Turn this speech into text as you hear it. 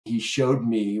He showed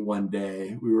me one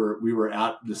day, we were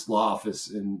at this law office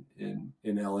in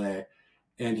LA,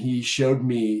 and he showed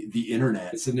me the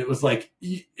internet. And it was like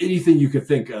anything you could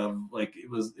think of. Like it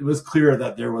was clear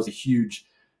that there was a huge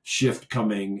shift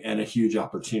coming and a huge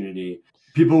opportunity.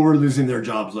 People were losing their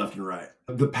jobs left and right.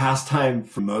 The pastime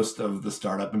for most of the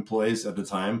startup employees at the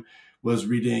time was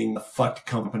reading Fucked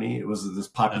Company. It was this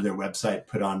popular website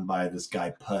put on by this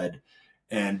guy Pud.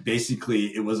 And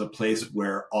basically, it was a place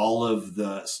where all of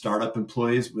the startup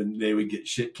employees, when they would get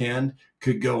shit canned,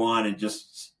 could go on and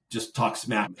just talk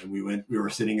smack. And we were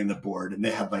sitting in the board, and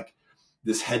they had like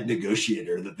this head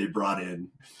negotiator that they brought in.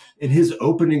 And his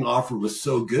opening offer was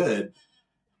so good,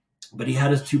 but he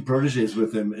had his two proteges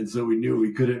with him. And so we knew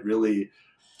we couldn't really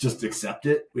just accept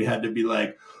it. We had to be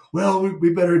like, well,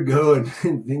 we better go and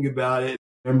think about it.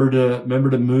 Remember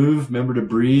to move, remember to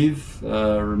breathe,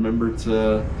 remember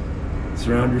to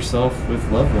surround yourself with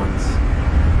loved ones.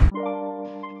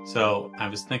 So I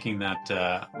was thinking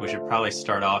that we should probably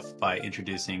start off by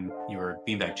introducing your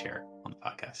beanbag chair on the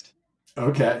podcast.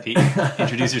 Okay. Pete,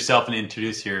 introduce yourself and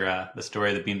introduce the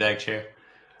story of the beanbag chair.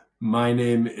 My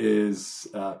name is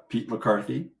Pete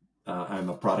McCarthy. I'm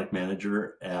a product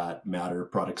manager at Matter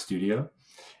Product Studio.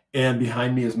 And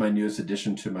behind me is my newest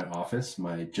addition to my office,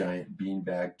 my giant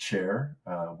beanbag chair,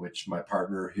 which my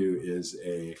partner, who is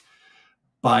a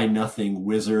Buy Nothing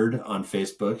Wizard on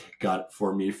Facebook, got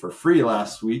for me for free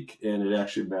last week. And it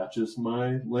actually matches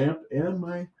my lamp and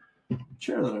my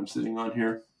chair that I'm sitting on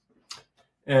here.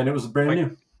 And it was brand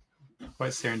new.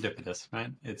 Quite serendipitous, right?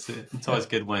 It's always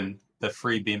good when the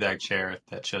free beanbag chair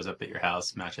that shows up at your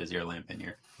house matches your lamp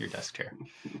and your desk chair.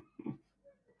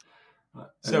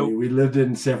 So we lived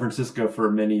in San Francisco for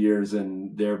many years,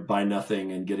 and there Buy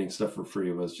Nothing and getting stuff for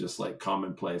free was just like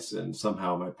commonplace. And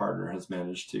somehow my partner has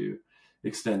managed to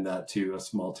extend that to a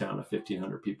small town of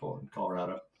 1,500 people in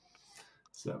Colorado.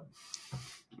 So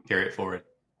carry it forward.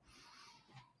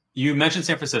 You mentioned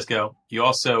San Francisco. You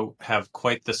also have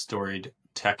quite the storied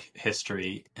tech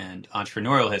history and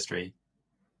entrepreneurial history.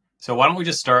 So why don't we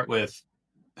just start with,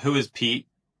 who is Pete?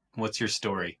 What's your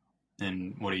story?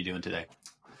 And what are you doing today?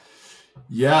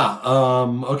 Yeah.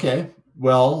 Okay.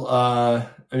 Well, I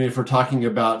mean, if we're talking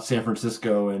about San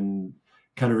Francisco and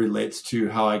kind of relates to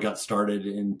how I got started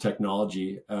in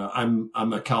technology, I'm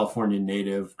a California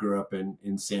native, grew up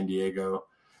in San Diego,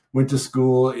 went to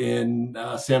school in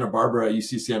Santa Barbara,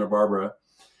 UC Santa Barbara,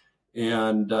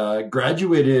 and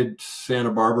graduated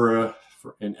Santa Barbara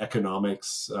in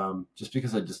economics, just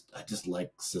because I just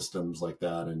like systems like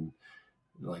that, and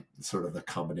like sort of the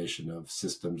combination of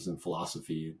systems and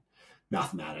philosophy,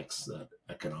 mathematics that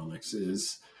economics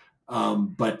is.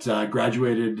 But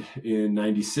graduated in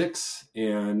 96,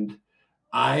 and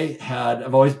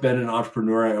I've always been an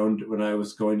entrepreneur. When I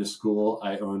was going to school,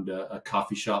 I owned a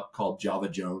coffee shop called Java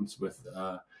Jones with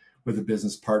a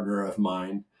business partner of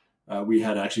mine. We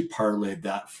had actually parlayed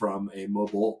that from a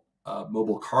mobile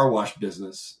car wash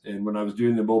business. And when I was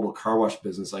doing the mobile car wash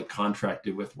business, I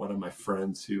contracted with one of my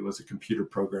friends who was a computer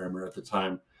programmer at the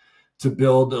time to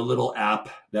build a little app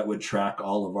that would track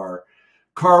all of our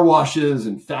car washes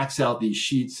and fax out these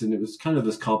sheets. And it was kind of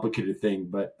this complicated thing.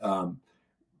 But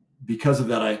because of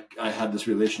that, I had this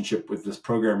relationship with this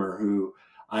programmer who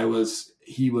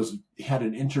he had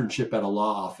an internship at a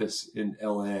law office in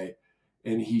LA.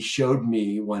 And he showed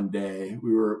me one day,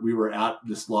 we were at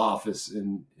this law office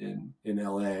in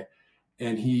LA,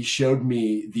 and he showed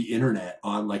me the internet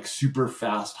on like super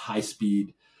fast, high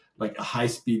speed, like a high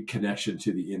speed connection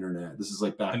to the internet. This is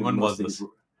like back when was this?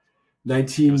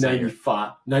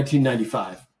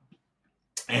 1995.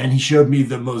 And he showed me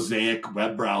the Mosaic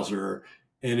web browser,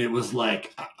 and it was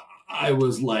like, I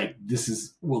was like, this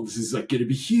is like going to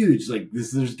be huge. Like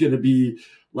there's going to be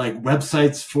like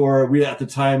websites at the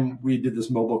time we did this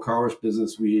mobile car wash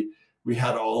business. We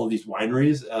had all of these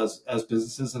wineries as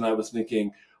businesses. And I was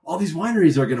thinking, all these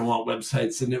wineries are going to want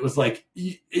websites. And it was like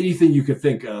anything you could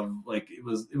think of. Like it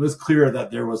was clear that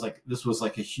this was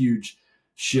like a huge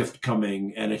shift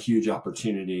coming and a huge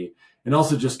opportunity, and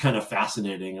also just kind of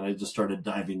fascinating. And I just started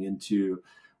diving into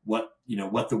what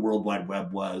the World Wide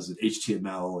Web was, and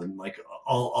HTML, and like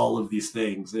all of these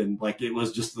things. And like, it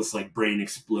was just this like brain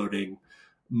exploding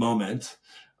moment.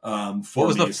 What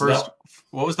was the first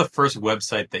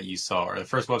website that you saw, or the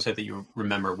first website that you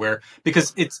remember,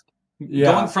 because it's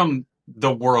going from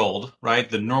the world, right?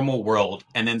 The normal world,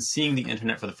 and then seeing the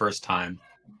internet for the first time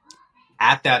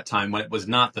at that time when it was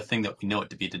not the thing that we know it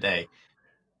to be today.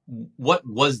 What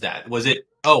was that? Was it,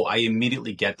 I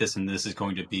immediately get this, and this is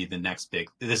going to be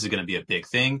a big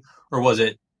thing? Or was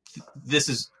it, this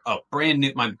is a brand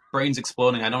new, my brain's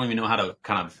exploding. I don't even know how to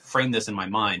kind of frame this in my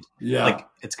mind. Yeah. Like,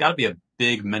 it's got to be a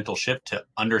big mental shift to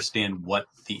understand what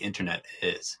the internet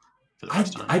is for the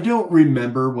first time. I don't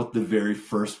remember what the very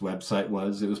first website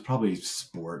was. It was probably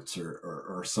sports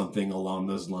or something along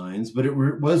those lines, but it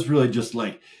was really just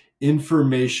like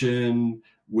information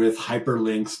with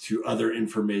hyperlinks to other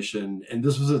information. And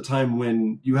this was a time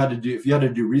when you had to do, if you had to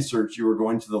do research, you were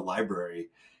going to the library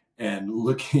and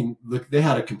they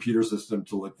had a computer system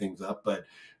to look things up, but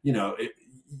you know,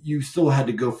 you still had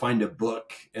to go find a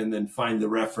book and then find the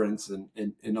reference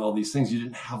and all these things. You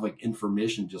didn't have like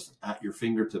information just at your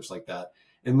fingertips like that,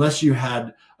 unless you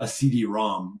had a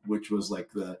CD-ROM, which was like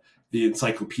the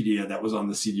encyclopedia that was on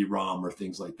the CD-ROM or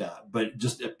things like that. But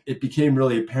just, it became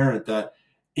really apparent that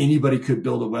anybody could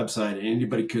build a website and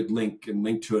anybody could link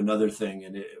to another thing.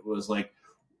 And it was like,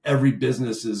 every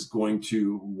business is going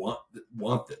to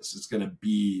want this. It's going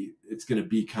to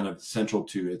be kind of central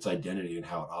to its identity and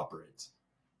how it operates.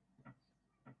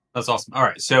 That's awesome. All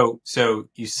right. So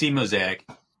you see Mosaic,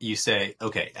 you say,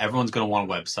 okay, everyone's going to want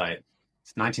a website.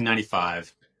 It's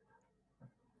 1995.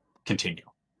 Continue.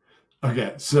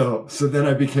 Okay. So then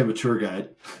I became a tour guide.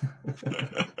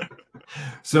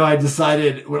 So I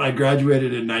decided when I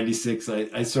graduated in 96, I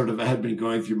had been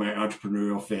going through my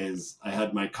entrepreneurial phase. I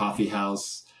had my coffee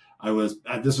house. I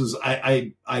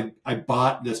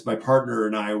bought this, my partner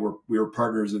and we were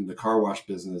partners in the car wash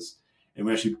business. And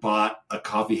we actually bought a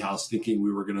coffee house thinking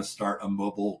we were going to start a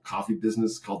mobile coffee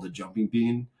business called the Jumping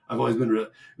Bean. I've always been really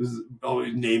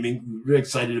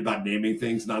excited about naming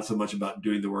things, not so much about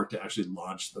doing the work to actually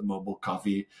launch the mobile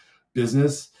coffee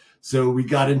business. So we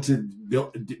bought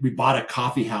a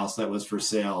coffee house that was for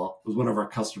sale. It was one of our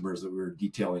customers that we were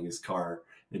detailing his car,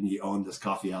 and he owned this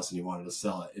coffee house and he wanted to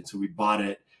sell it. And so we bought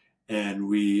it, and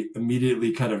we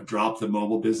immediately kind of dropped the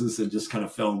mobile business and just kind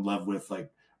of fell in love with like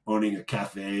owning a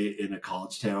cafe in a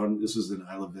college town. This was in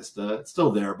Isla Vista. It's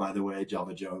still there, by the way,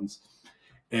 Java Jones.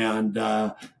 And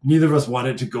neither of us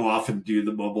wanted to go off and do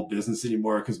the mobile business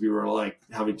anymore because we were like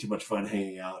having too much fun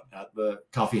hanging out at the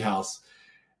coffee house.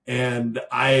 And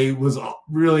I was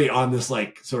really on this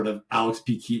like sort of Alex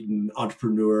P. Keaton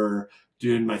entrepreneur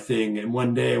doing my thing. And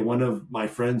one day, one of my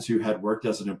friends who had worked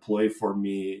as an employee for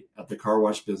me at the car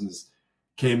wash business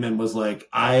came and was like,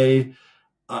 I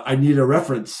need a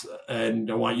reference and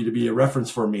I want you to be a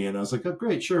reference for me. And I was like, oh,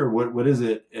 great, sure. What is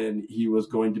it? And he was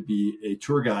going to be a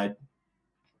tour guide.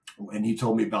 And he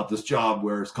told me about this job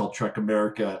where it's called Trek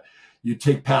America. You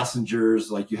take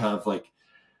passengers, like you have like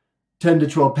 10 to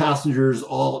 12 passengers,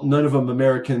 none of them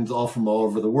Americans, all from all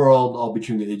over the world, all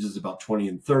between the ages of about 20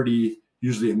 and 30,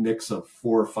 usually a mix of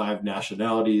 4 or 5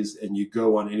 nationalities. And you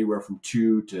go on anywhere from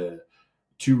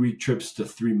 2-week trips to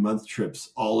 3-month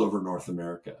trips all over North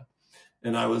America.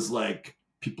 And I was like,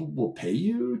 people will pay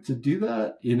you to do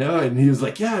that, you know? And he was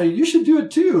like, yeah, you should do it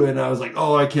too. And I was like,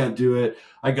 oh, I can't do it.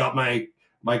 I got my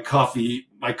coffee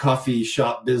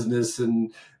shop business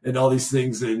and all these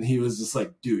things. And he was just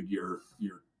like, dude, you're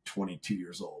 22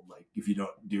 years old. Like, if you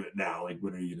don't do it now, like,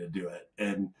 when are you going to do it?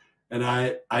 And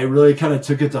I really kind of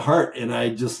took it to heart. And I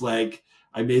just like,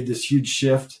 I made this huge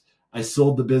shift. I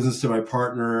sold the business to my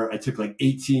partner. I took like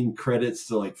 18 credits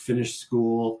to like finish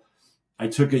school. I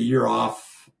took a year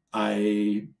off.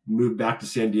 I moved back to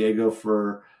San Diego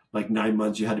for like 9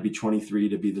 months. You had to be 23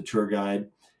 to be the tour guide.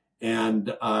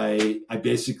 And I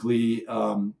basically,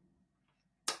 I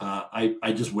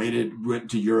just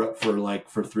went to Europe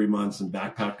for 3 months and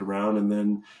backpacked around. And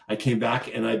then I came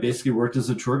back and I basically worked as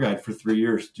a tour guide for 3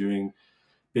 years, doing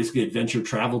basically adventure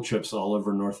travel trips all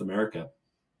over North America.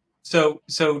 So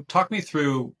talk me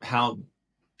through how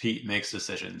Pete makes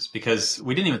decisions, because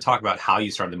we didn't even talk about how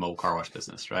you started the mobile car wash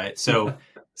business, right? So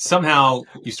somehow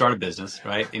you start a business,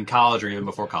 right? In college or even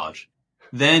before college.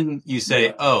 Then you say,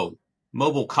 yeah, oh,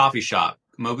 mobile coffee shop.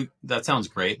 That sounds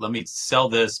great. Let me sell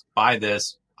this, buy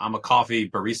this. I'm a coffee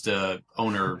barista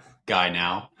owner guy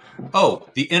now. Oh,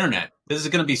 the internet. This is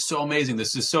going to be so amazing.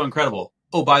 This is so incredible.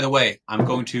 Oh, by the way, I'm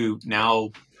going to now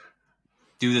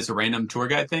do this random tour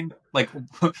guide thing. Like,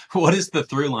 what is the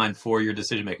through line for your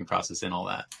decision-making process and all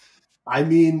that? I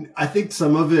mean, I think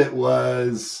some of it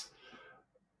was,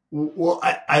 well,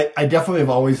 I definitely have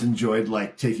always enjoyed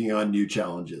like taking on new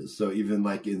challenges. So even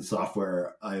like in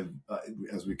software,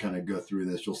 as we kind of go through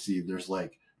this, you'll see there's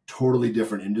like totally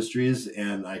different industries.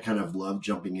 And I kind of love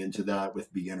jumping into that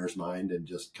with beginner's mind and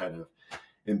just kind of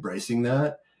embracing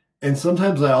that. And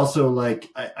sometimes I also like,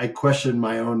 I question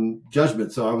my own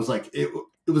judgment. So I was like,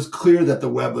 it was clear that the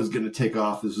web was going to take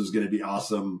off. This was going to be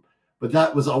awesome, but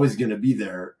that was always going to be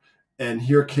there. And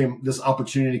this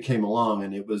opportunity came along,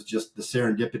 and it was just the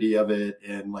serendipity of it.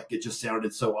 And like, it just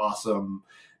sounded so awesome.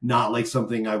 not like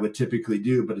something I would typically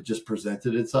do, but it just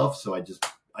presented itself. So I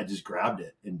just grabbed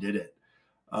it and did it.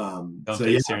 Don't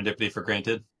take serendipity for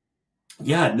granted.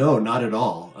 Yeah, no, not at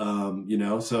all.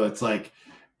 So it's like,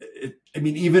 I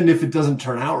mean, even if it doesn't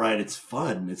turn out right, it's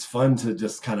fun. It's fun to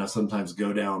just kind of sometimes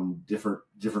go down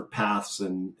different paths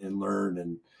and learn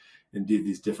and do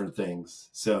these different things.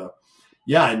 So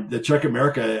yeah, and the Trek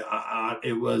America,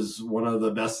 it was one of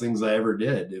the best things I ever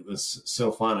did. It was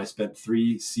so fun. I spent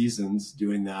 3 seasons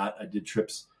doing that. I did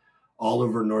trips all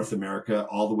over North America,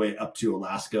 all the way up to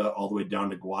Alaska, all the way down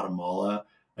to Guatemala.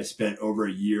 I spent over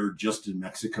a year just in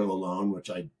Mexico alone, which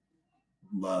I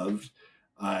loved.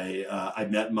 I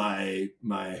met my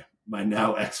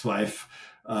now ex-wife,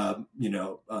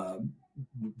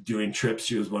 doing trips.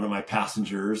 She was one of my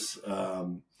passengers.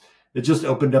 It just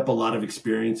opened up a lot of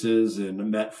experiences, and I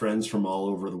met friends from all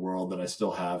over the world that I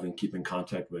still have and keep in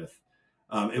contact with.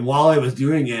 And while I was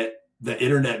doing it, the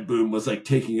internet boom was like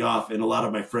taking off, and a lot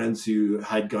of my friends who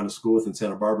had gone to school with in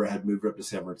Santa Barbara had moved up to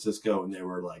San Francisco, and they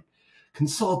were like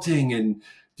consulting and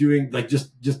doing like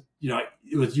just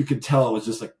it was, you could tell it was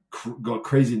just like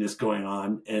craziness going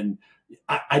on. And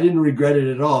I didn't regret it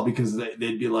at all, because they'd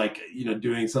be like,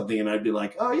 doing something, and I'd be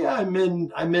like, oh yeah, I'm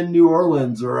in New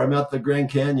Orleans, or I'm at the Grand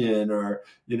Canyon, or,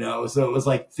 so it was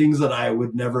like things that I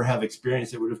would never have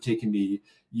experienced. It would have taken me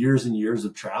years and years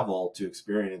of travel to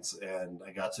experience. And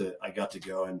I got to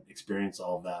go and experience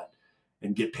all of that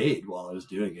and get paid while I was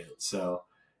doing it. So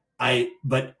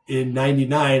but in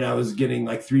 99, I was getting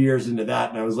like 3 years into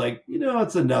that. And I was like,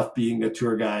 it's enough being a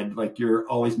tour guide. Like, you're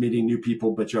always meeting new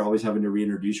people, but you're always having to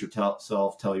reintroduce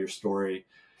yourself, tell your story.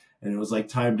 And it was like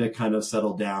time to kind of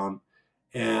settle down.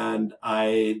 And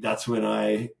that's when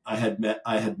I had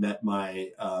met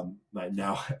my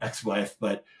now ex-wife,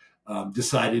 but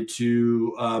decided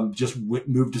to just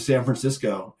move to San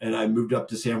Francisco. And I moved up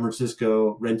to San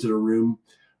Francisco, rented a room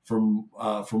from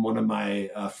one of my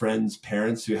friend's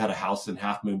parents who had a house in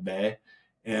Half Moon Bay.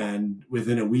 And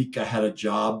within a week, I had a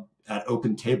job at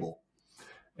OpenTable.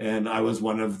 And I was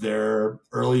one of their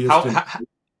earliest.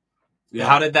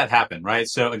 How did that happen, right?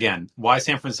 So again, why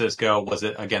San Francisco? Was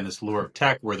it, again, this lure of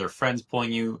tech? Were there friends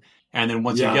pulling you? And then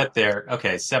once you get there,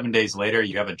 okay, 7 days later,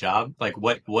 you have a job? Like,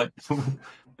 what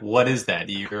is that?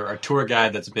 You're a tour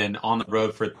guide that's been on the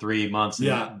road for 3 months,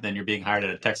 and then you're being hired at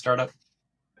a tech startup?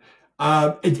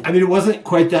 It wasn't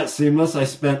quite that seamless. I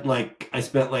spent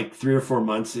like 3 or 4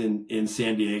 months in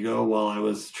San Diego while I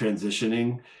was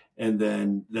transitioning. And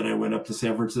then I went up to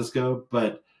San Francisco,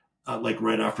 but like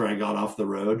right after I got off the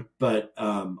road. But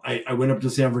I went up to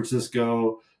San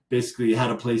Francisco, basically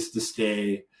had a place to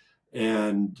stay.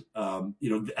 And,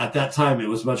 at that time, it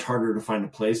was much harder to find a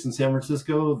place in San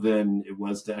Francisco than it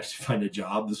was to actually find a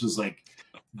job. This was like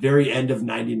very end of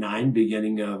 99,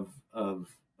 beginning of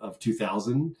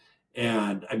 2000.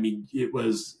 And I mean, it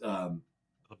was,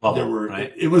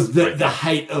 it was the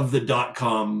height of the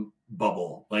 .com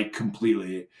bubble, like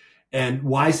completely. And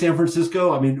why San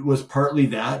Francisco? I mean, it was partly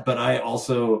that, but I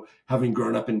also, having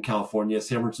grown up in California,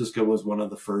 San Francisco was one of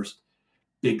the first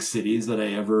big cities that I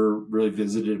ever really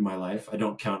visited in my life. I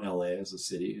don't count LA as a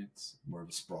city. It's more of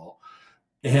a sprawl.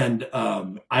 And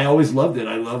I always loved it.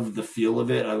 I loved the feel of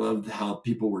it. I loved how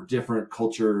people were different,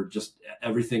 culture, just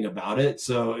everything about it.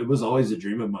 So it was always a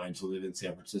dream of mine to live in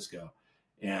San Francisco.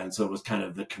 And so it was kind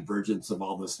of the convergence of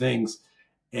all those things.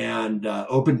 And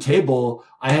OpenTable,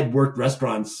 I had worked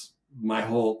restaurants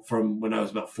from when I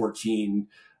was about 14,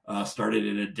 started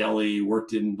in a deli,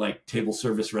 worked in like table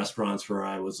service restaurants where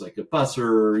I was like a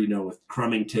busser, with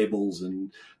crumbing tables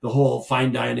and the whole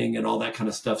fine dining and all that kind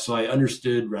of stuff. So I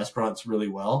understood restaurants really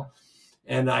well.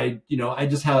 And I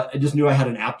just knew I had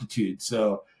an aptitude.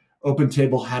 So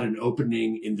OpenTable had an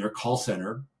opening in their call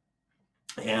center.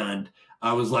 And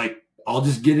I was like, I'll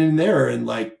just get in there and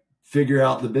like figure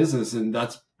out the business. And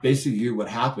that's basically what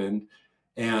happened.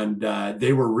 And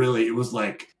it was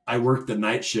like, I worked the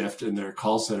night shift in their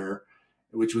call center,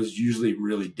 which was usually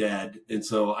really dead. And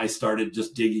so I started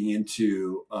just digging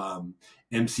into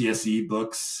MCSE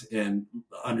books and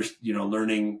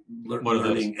learning.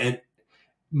 And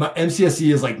my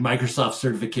MCSE is like Microsoft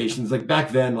certifications. Like back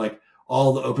then, like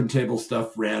all the OpenTable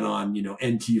stuff ran on,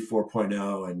 NT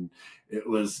 4.0. And it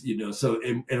was, so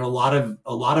and a lot of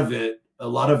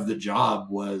the job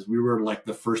was, we were like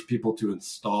the first people to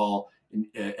install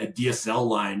a DSL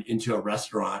line into a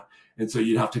restaurant. And so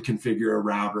you'd have to configure a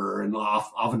router, and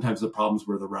oftentimes the problems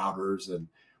were the routers. And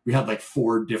we had like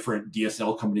 4 different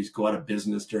DSL companies go out of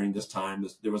business during this time.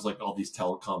 There was like all these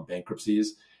telecom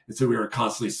bankruptcies. And so we were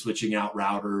constantly switching out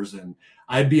routers, and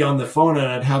I'd be on the phone and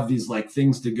I'd have these like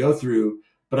things to go through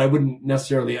but I wouldn't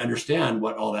necessarily understand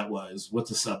what all that was.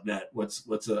 What's a subnet?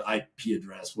 What's an IP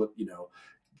address? What,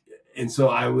 and so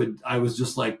I was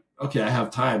just like, okay, I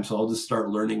have time, so I'll just start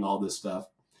learning all this stuff.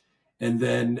 And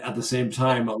then at the same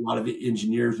time, a lot of the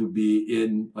engineers would be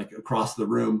in like across the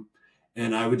room,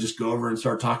 and I would just go over and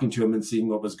start talking to them and seeing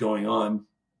what was going on,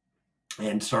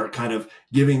 and start kind of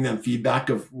giving them feedback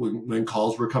of when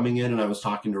calls were coming in, and I was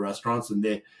talking to restaurants, and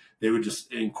they would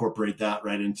just incorporate that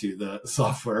right into the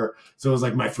software. So it was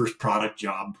like my first product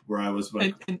job where I was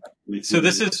like, so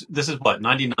this is what,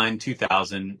 99,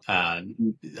 2000,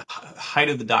 height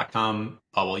of the .com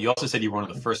bubble. You also said you were one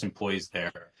of the first employees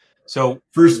there. So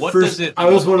I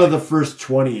was one of the first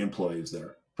 20 employees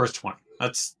there. First 20.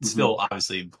 That's still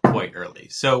obviously quite early.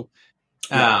 So,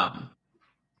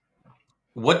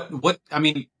 what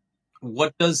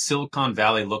does Silicon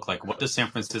Valley look like? What does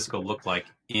San Francisco look like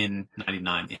in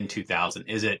 99, in 2000?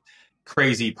 Is it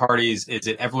crazy parties? Is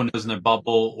it everyone knows in their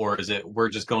bubble? Or is it we're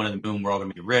just going to the moon, we're all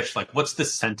going to be rich? Like, what's the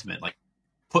sentiment? Like,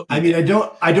 I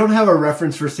don't have a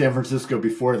reference for San Francisco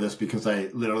before this because I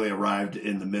literally arrived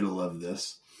in the middle of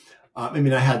this. I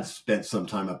had spent some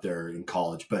time up there in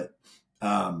college, but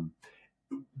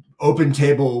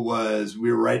OpenTable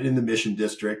we were right in the Mission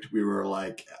District. We were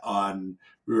like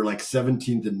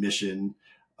 17th and Mission.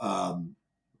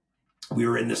 We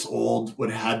were in this old,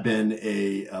 what had been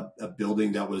a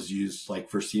building that was used like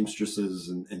for seamstresses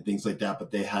and things like that,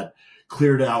 but they had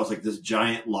cleared out. It was like this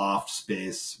giant loft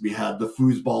space. We had the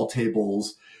foosball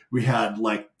tables. We had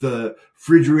like the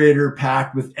refrigerator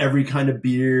packed with every kind of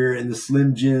beer and the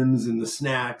Slim Jims and the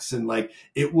snacks. And like,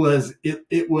 it was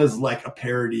like a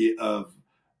parody of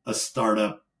a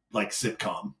startup like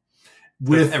sitcom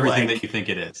with everything that you think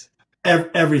it is.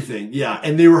 Everything. Yeah.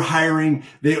 And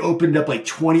they opened up like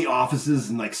 20 offices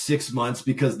in like 6 months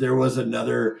because there was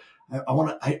another, I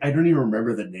don't even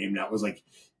remember the name now. It was like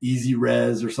Easy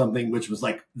Res or something, which was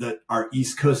like our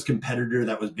East Coast competitor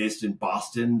that was based in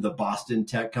Boston, the Boston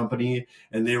tech company.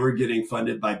 And they were getting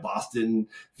funded by Boston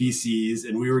VCs,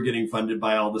 and we were getting funded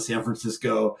by all the San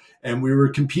Francisco, and we were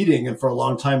competing. And for a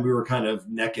long time, we were kind of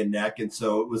neck and neck. And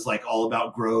so it was like all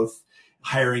about growth,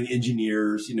 hiring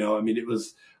engineers, it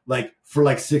was like for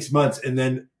like 6 months. And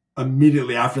then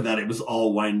immediately after that, it was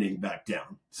all winding back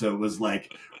down. So it was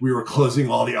like we were closing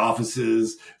all the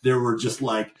offices. There were just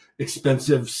like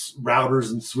expensive routers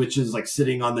and switches like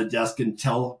sitting on the desk and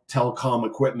telecom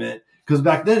equipment. Because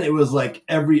back then it was like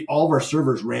all of our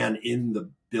servers ran in the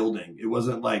building. It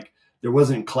wasn't like there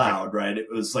wasn't cloud, right? It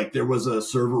was like there was a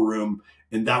server room,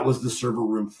 and that was the server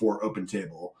room for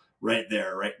OpenTable right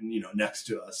there, right, next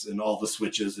to us, and all the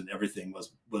switches and everything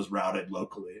was routed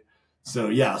locally. So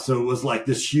yeah, so it was like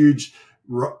this huge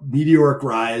meteoric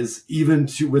rise, even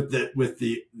with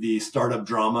the startup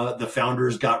drama. The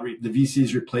founders the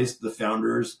VCs replaced the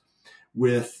founders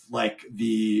with like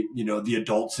the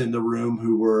adults in the room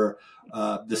who were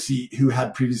who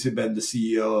had previously been the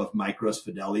CEO of Micros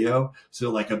Fidelio.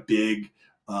 So like a big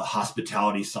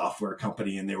hospitality software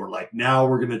company. And they were like, now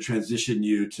we're going to transition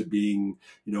you to being,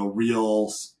 real,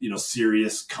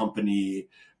 serious company.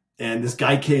 And this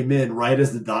guy came in right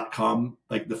as the .com,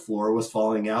 like the floor was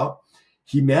falling out.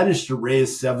 He managed to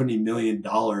raise $70 million,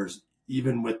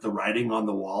 even with the writing on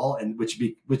the wall, and which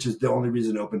is the only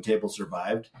reason OpenTable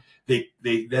survived. They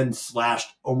then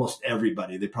slashed almost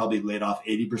everybody. They probably laid off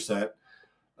 80%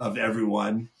 of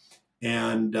everyone.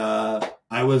 And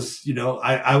I was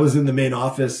in the main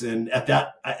office, and at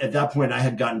that point, I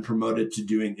had gotten promoted to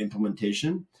doing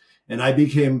implementation. And I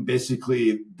became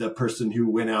basically the person who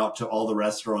went out to all the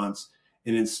restaurants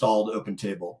and installed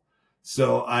OpenTable.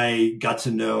 So I got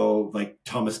to know like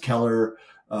Thomas Keller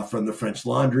from the French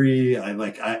Laundry.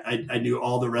 I knew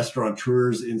all the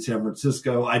restaurateurs in San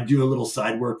Francisco. I'd do a little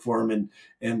side work for them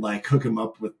and like hook them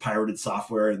up with pirated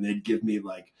software, and they'd give me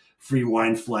like free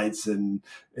wine flights and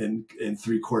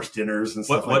 3-course dinners and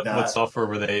stuff like that. What software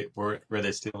were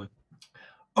they stealing?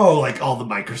 Oh, like all the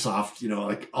Microsoft,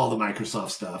 like all the Microsoft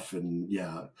stuff, and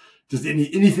yeah, just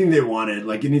anything they wanted,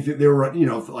 like anything they were,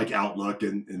 like Outlook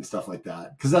and stuff like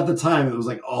that. Because at the time, it was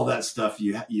like all that stuff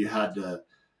you had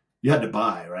to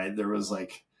buy, right? There was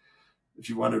like, if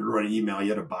you wanted to run an email,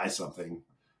 you had to buy something,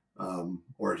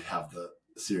 or have the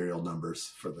serial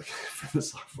numbers for the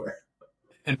software.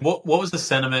 And what was the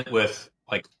sentiment with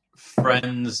like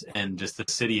friends and just the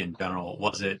city in general?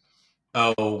 Was it,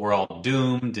 oh, we're all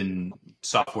doomed and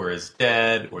software is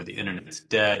dead, or the internet is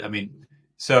dead? I mean,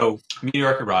 so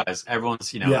meteoric rise,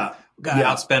 everyone's, got to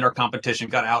outspend our competition,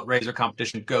 got to outraise our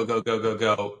competition, go, go, go, go,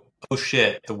 go. Oh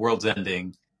shit, the world's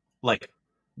ending. Like,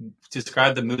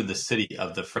 describe the mood of the city,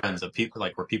 of the friends, of people,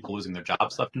 like, were people losing their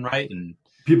jobs left and right? And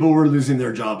people were losing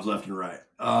their jobs left and right.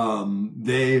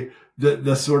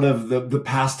 the sort of the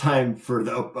pastime for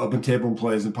the OpenTable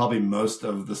employees and probably most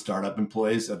of the startup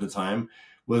employees at the time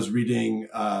was reading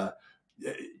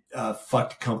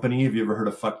Fucked Company. Have you ever heard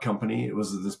of Fucked Company? It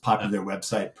was this popular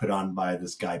website put on by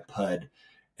this guy Pud.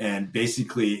 And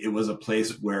basically it was a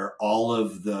place where all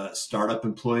of the startup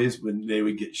employees, when they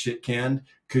would get shit canned,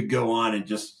 could go on and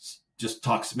just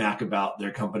talk smack about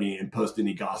their company and post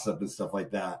any gossip and stuff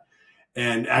like that.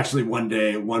 And actually one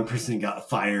day, one person got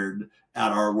fired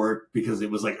at our work because it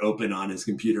was like open on his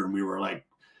computer and we were like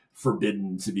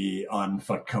forbidden to be on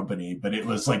Fuck Company. But it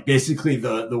was like basically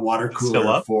the water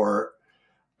cooler for,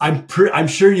 I'm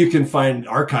sure you can find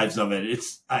archives of it.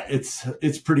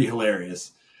 It's pretty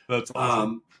hilarious. That's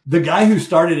awesome. The guy who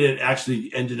started it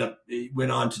actually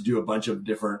went on to do a bunch of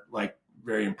different, like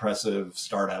very impressive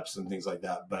startups and things like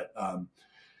that. But,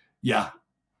 yeah,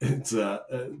 it's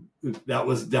that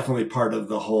was definitely part of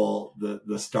the whole,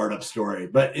 the startup story.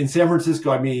 But in San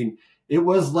Francisco, I mean, it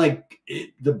was like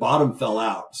the bottom fell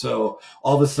out. So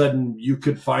all of a sudden you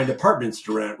could find apartments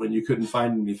to rent when you couldn't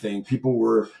find anything.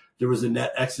 There was a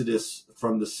net exodus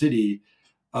from the city.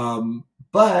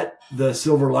 But the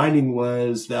silver lining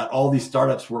was that all these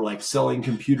startups were like selling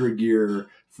computer gear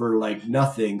for like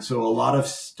nothing. So a lot of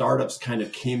startups kind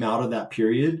of came out of that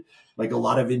period. Like a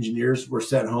lot of engineers were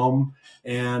sent home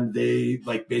and they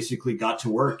like basically got to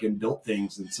work and built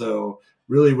things. And so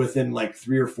really within like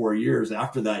 3 or 4 years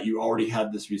after that, you already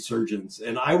had this resurgence.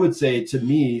 And I would say to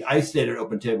me, I stayed at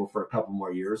OpenTable for a couple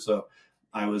more years. So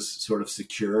I was sort of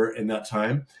secure in that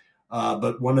time.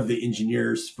 But one of the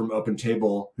engineers from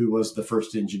OpenTable, who was the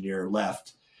first engineer,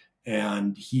 left.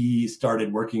 And he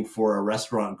started working for a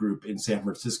restaurant group in San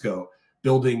Francisco,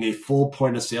 building a full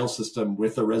point of sale system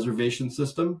with a reservation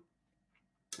system.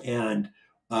 And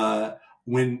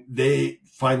when they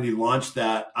finally launched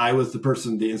that, I was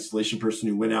the installation person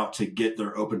who went out to get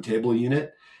their OpenTable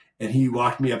unit. And he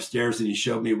walked me upstairs and he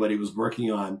showed me what he was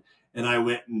working on. And I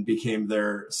went and became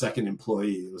their second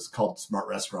employee. It was called Smart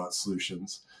Restaurant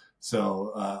Solutions.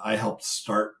 So I helped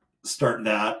start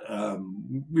that.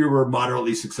 We were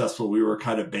moderately successful. We were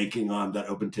kind of banking on that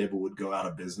OpenTable would go out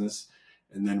of business,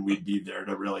 and then we'd be there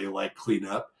to really like clean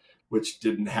up, which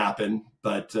didn't happen.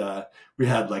 But we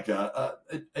had like a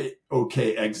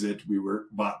okay exit. We were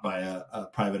bought by a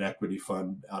private equity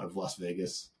fund out of Las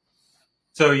Vegas.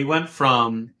 So you went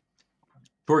from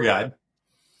tour guide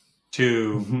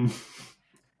to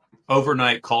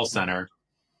overnight call center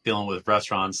dealing with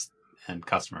restaurants and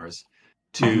customers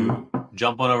to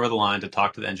jump on over the line to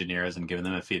talk to the engineers and giving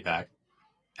them a feedback,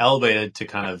 elevated to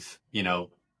kind of,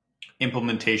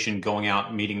 implementation, going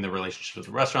out, meeting the relationships with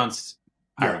the restaurants,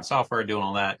 hiring software, doing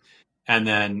all that. And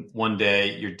then one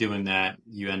day you're doing that,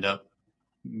 you end up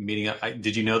meeting up.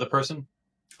 Did you know the person?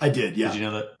 I did, yeah. Did you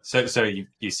know that? So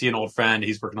you see an old friend,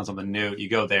 he's working on something new, you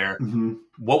go there.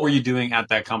 What were you doing at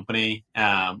that company?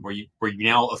 Were you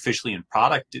now officially in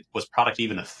product? Was product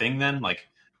even a thing then?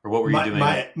 Or what were you doing?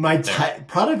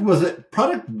 Product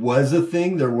was a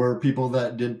thing. There were people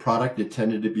that did product. It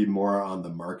tended to be more on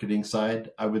the marketing side,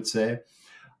 I would say.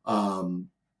 That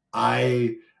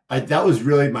was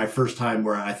really my first time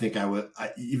where I think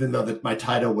even though my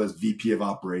title was VP of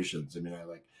operations. I mean,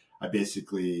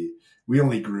 we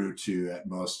only grew to at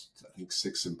most, I think,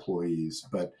 6 employees,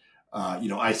 but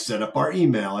I set up our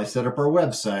email, I set up our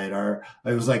website,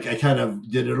 I kind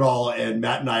of did it all. And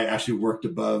Matt and I actually worked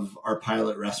above our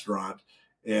pilot restaurant,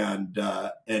 and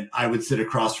I would sit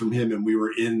across from him, and we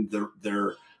were in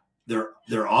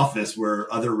their office where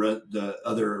the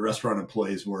other restaurant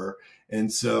employees were.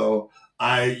 And so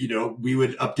we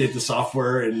would update the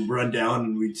software and run down,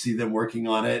 and we'd see them working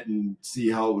on it and see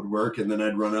how it would work. And then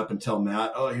I'd run up and tell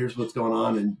Matt, oh, here's what's going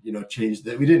on. And, change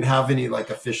that. We didn't have any like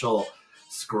official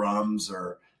scrums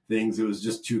or things. It was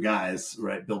just 2 guys,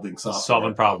 right, building software.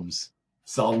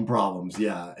 Solving problems,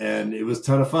 yeah. And it was a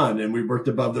ton of fun. And we worked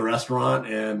above the restaurant,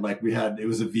 and it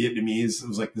was a Vietnamese, it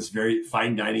was like this very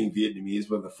fine dining Vietnamese,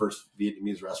 one of the first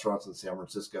Vietnamese restaurants in San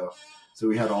Francisco. So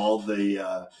we had all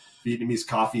the Vietnamese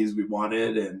coffees we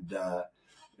wanted,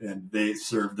 and they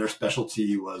served, their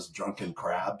specialty was drunken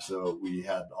crab. So we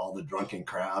had all the drunken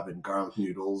crab and garlic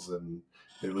noodles, and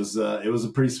it was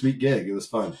a pretty sweet gig. It was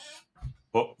fun.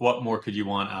 What more could you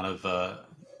want out of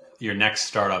your next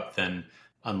startup than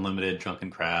unlimited drunken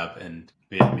crab and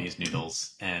Vietnamese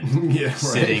noodles and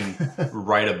sitting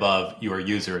right above your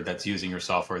user that's using your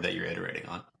software that you're iterating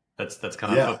on? That's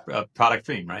kind of a product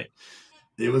dream, right?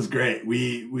 It was great.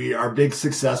 Our big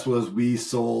success was we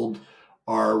sold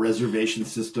our reservation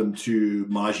system to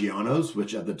Maggiano's,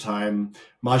 which at the time,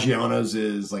 Maggiano's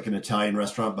is like an Italian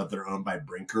restaurant, but they're owned by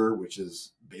Brinker, which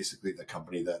is basically the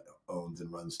company that owns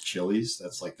and runs Chili's.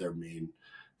 That's like their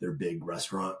big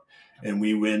restaurant. And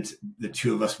the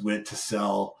two of us went to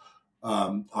sell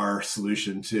our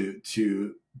solution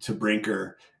to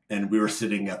Brinker. And we were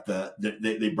sitting at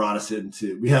they brought us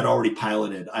we had already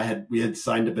piloted. We had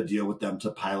signed up a deal with them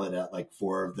to pilot at like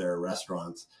 4 of their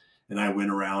restaurants. And I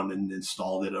went around and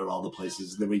installed it at all the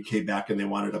places. And then we came back and they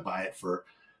wanted to buy it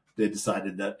they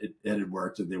decided that it had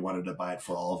worked and they wanted to buy it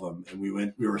for all of them. And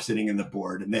we were sitting in the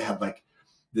board and they had like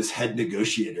this head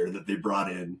negotiator that they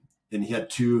brought in, and he had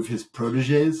 2 of his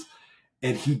proteges,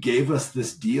 and he gave us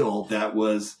this deal that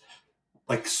was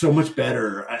like so much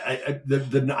better. I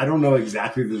don't know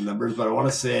exactly the numbers, but I want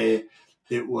to say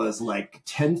it was like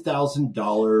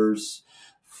 $10,000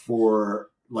 for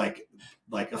like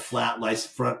a flat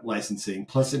front licensing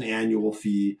plus an annual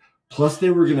fee. Plus they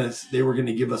were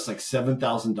gonna give us like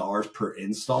 $7,000 per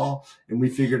install, and we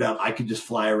figured out I could just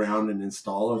fly around and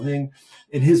install everything.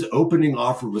 And his opening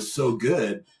offer was so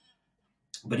good,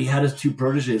 but he had his 2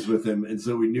 proteges with him, and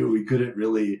so we knew we couldn't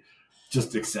really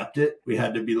just accept it. We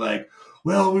had to be like,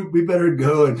 well, we better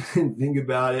go and think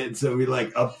about it. And so we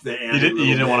like upped the ante.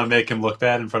 You didn't want to make him look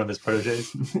bad in front of his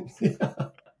proteges. Yeah.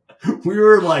 We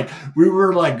were like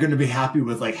going to be happy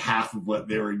with like half of what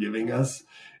they were giving us.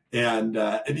 And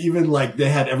even like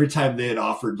every time they had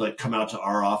offered like come out to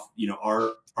our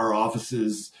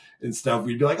offices and stuff,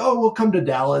 we'd be like, oh, we'll come to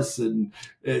Dallas. And,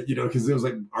 cause it was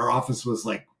like, our office was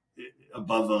like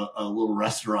above a little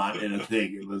restaurant and a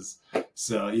thing. It was,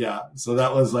 so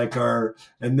that was like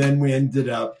and then we ended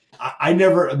up,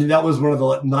 that was one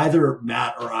of neither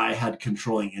Matt or I had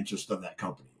controlling interest of that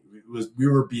company. We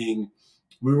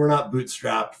were not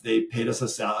bootstrapped. They paid us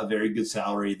a very good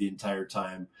salary the entire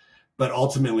time. But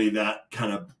ultimately that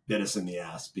kind of bit us in the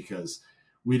ass because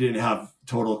we didn't have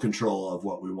total control of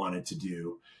what we wanted to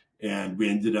do. And they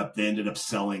ended up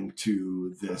selling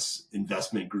to this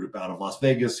investment group out of Las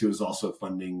Vegas, who was also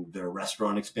funding their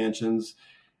restaurant expansions.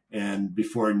 And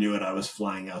before I knew it, I was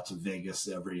flying out to Vegas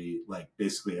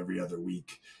basically every other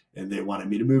week. And they wanted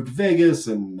me to move to Vegas,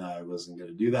 and I wasn't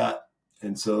going to do that.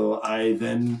 And so I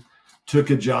then took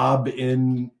a job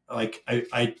in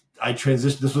I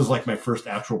transitioned. This was like my first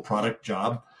actual product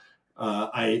job.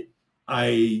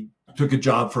 I took a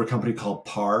job for a company called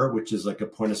PAR, which is like a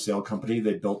point of sale company.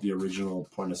 They built the original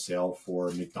point of sale for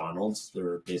McDonald's.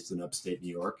 They're based in upstate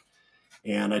New York.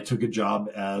 And I took a job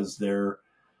as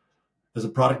a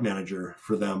product manager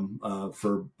for them,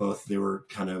 for both. They were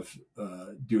kind of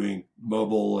doing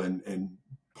mobile and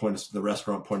the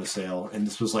restaurant point of sale. And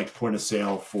this was like point of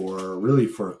sale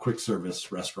for quick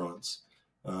service restaurants.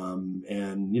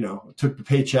 Took the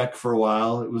paycheck for a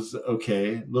while. It was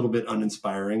okay, a little bit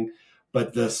uninspiring,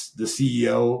 but the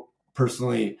CEO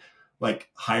personally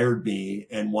hired me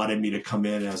and wanted me to come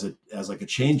in as a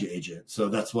change agent. So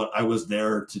that's what I was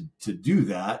there to do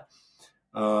that.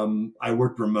 I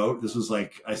worked remote. This was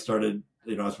I started,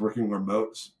 I was working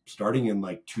remote starting in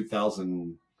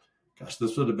 2000. Gosh,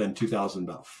 this would have been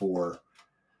 2004.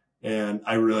 And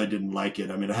I really didn't like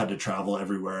it. I mean, I had to travel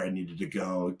everywhere I needed to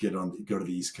go to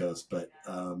the East Coast. But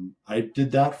I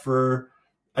did that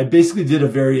I basically did a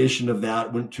variation of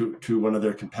that, went to one of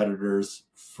their competitors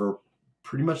for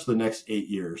pretty much the next 8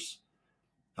 years.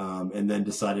 And then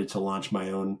decided to launch my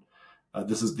own.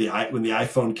 This is when the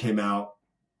iPhone came out,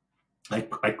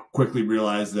 I quickly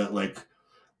realized that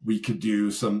we could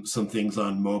do some things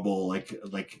on mobile,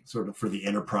 like sort of for the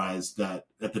enterprise, that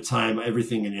at the time,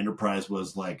 everything in enterprise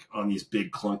was on these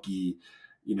big clunky,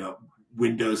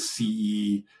 Windows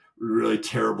CE, really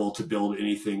terrible to build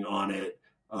anything on it.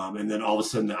 And then all of a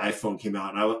sudden the iPhone came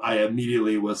out, and I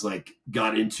immediately was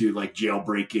got into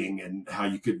jailbreaking and how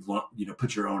you could,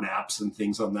 put your own apps and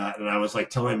things on that. And I was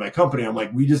telling my company,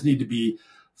 I'm we just need to be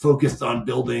focused on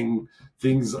building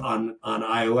things on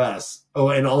iOS. Oh,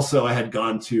 and also I had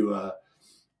gone to a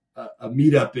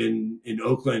meetup in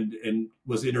Oakland and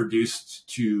was introduced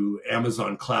to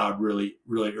Amazon Cloud really,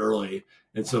 really early.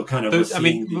 And so kind of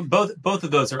both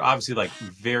of those are obviously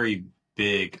very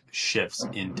big shifts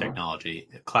in technology,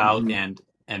 cloud and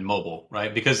mobile,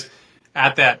 right? Because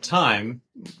at that time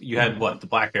you had the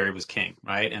BlackBerry was king,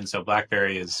 right? And so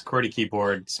BlackBerry is QWERTY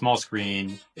keyboard, small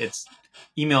screen, it's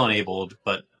email enabled,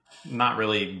 but not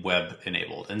really web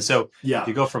enabled. And so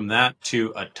you go from that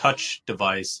to a touch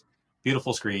device,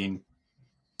 beautiful screen.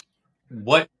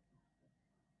 What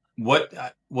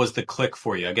was the click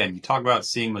for you? Again, you talk about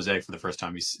seeing Mosaic for the first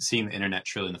time, seeing the internet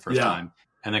truly the first time,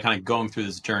 and then kind of going through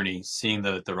this journey, seeing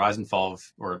the rise and fall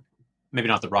of, or maybe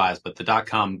not the rise, but the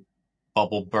 .com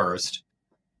bubble burst.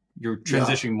 You're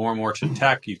transitioning more and more to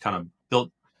tech. You've kind of built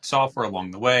software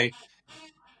along the way.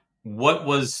 What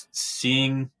was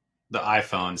seeing the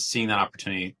iPhone, seeing that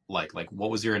opportunity, like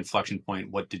what was your inflection point?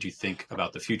 What did you think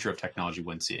about the future of technology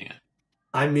when seeing it?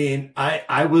 I mean,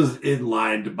 I was in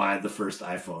line to buy the first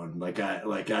iPhone.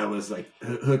 I was like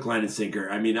hook, line, and sinker.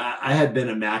 I mean, I had been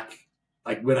a Mac.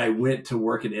 Like when I went to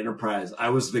work in enterprise, I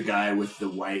was the guy with the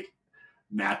white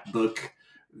MacBook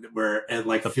where and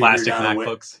like The figured plastic out a way,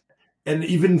 MacBooks. and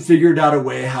even figured out a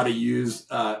way how to use.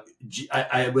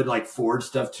 I would like forward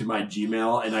stuff to my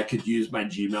Gmail, and I could use my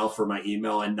Gmail for my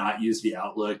email and not use the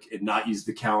Outlook and not use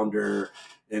the calendar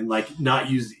and like not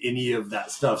use any of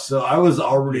that stuff. So I was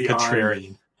already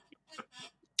contrarian.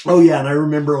 Oh yeah, and I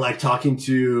remember like talking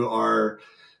to our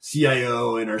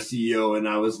CIO and our CEO, and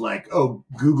I was like, "Oh,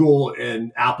 Google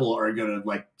and Apple are gonna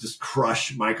like just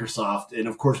crush Microsoft." And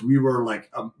of course, we were like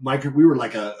a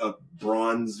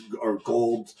bronze or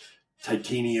gold,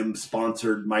 titanium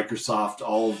sponsored Microsoft.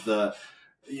 All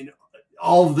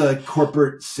of the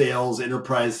corporate sales,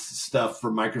 enterprise stuff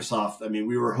for Microsoft. I mean,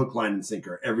 we were hook, line, and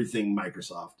sinker. Everything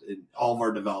Microsoft, and all of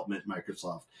our development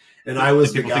Microsoft. And I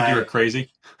was the guy. Think you were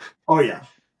crazy? Oh yeah.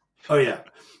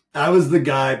 I was the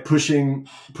guy pushing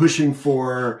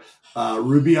for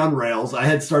Ruby on Rails. I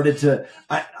had started to.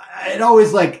 I had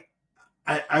always like.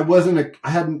 I wasn't.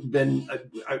 I hadn't been.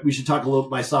 We should talk a little.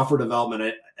 My software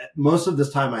development. Most of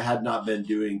this time I had not been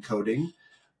doing coding,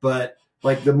 but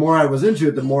like the more I was into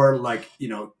it, the more like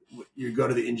you go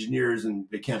to the engineers and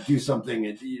they can't do something,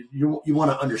 and you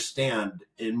want to understand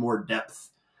in more depth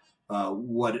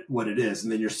what it is,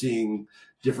 and then you're seeing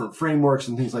different frameworks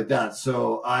and things like that.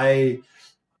 So I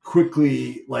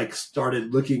quickly like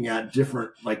started looking at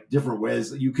different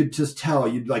ways. You could just tell.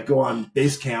 You'd like go on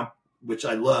Basecamp, which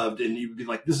I loved, and you'd be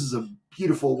like, "This is a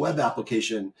beautiful web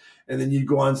application," and then you'd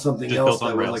go on something just else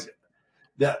that was like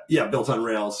that, built on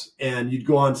Rails, and you'd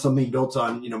go on something built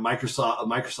on a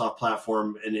Microsoft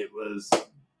platform, and it was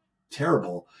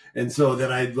terrible. And so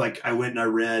then I went and I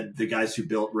read the guys who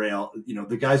built Rails,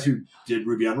 the guys who did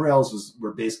Ruby on Rails was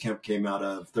where Basecamp came out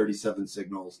of, 37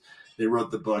 Signals. They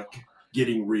wrote the book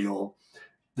Getting Real.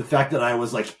 The fact that I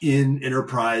was like in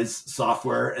enterprise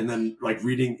software and then like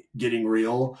reading Getting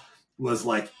Real was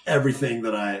like everything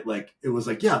that I like. It was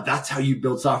like, yeah, that's how you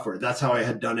build software. That's how I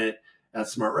had done it at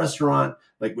Smart Restaurant.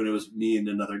 Like when it was me and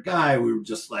another guy, we would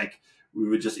just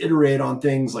iterate on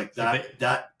things like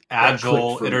that.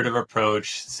 Agile, iterative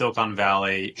approach, Silicon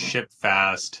Valley, ship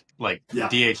fast. Like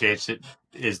DHH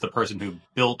is the person who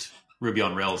built Ruby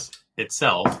on Rails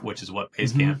itself, which is what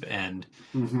Basecamp and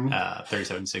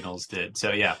 37 Signals did.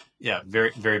 So yeah,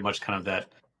 very, very much kind of that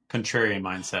contrarian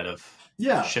mindset of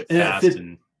ship fast.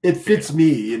 It fits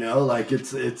me, like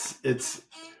it's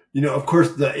of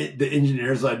course the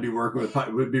engineers I'd be working with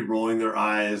would be rolling their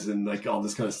eyes and like all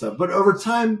this kind of stuff. But over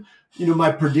time,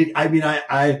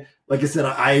 like I said,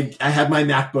 I had my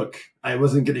MacBook. I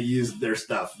wasn't going to use their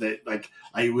stuff.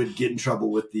 I would get in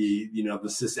trouble with the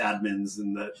sysadmins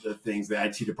and the things, the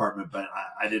IT department, but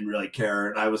I didn't really care.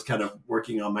 And I was kind of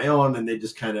working on my own, and they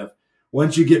just kind of,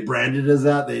 once you get branded as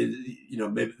that,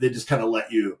 maybe they just kind of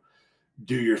let you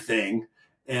do your thing.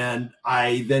 And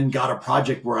I then got a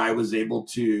project where I was able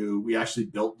to, we actually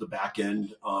built the back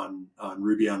end on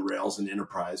Ruby on Rails and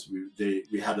enterprise.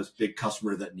 We had this big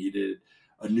customer that needed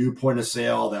a new point of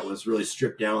sale that was really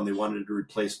stripped down. They wanted to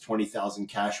replace 20,000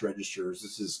 cash registers.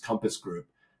 This is Compass Group.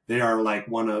 They are like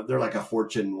they're like a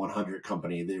Fortune 100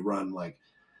 company. They run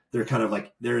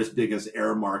they're as big as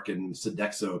Aramark and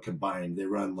Sodexo combined. They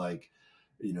run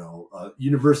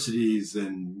universities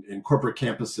and corporate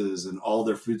campuses and all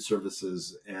their food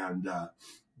services. And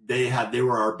they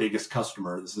were our biggest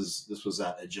customer. This was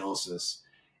at Agilysys.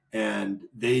 And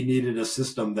they needed a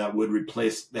system that would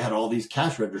replace, they had all these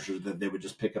cash registers that they would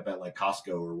just pick up at like Costco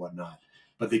or whatnot,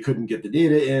 but they couldn't get the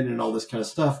data in and all this kind of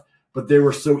stuff. But they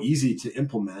were so easy to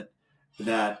implement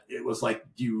that it was like,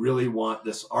 do you really want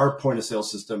this? Our point of sale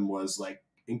system was like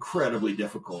incredibly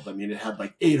difficult. I mean, it had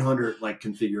like 800 like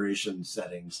configuration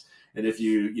settings. And if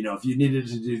you needed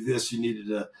to do this, you needed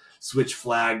to switch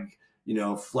flag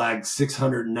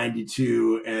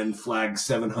 692 and flag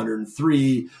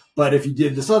 703. But if you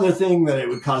did this other thing, then it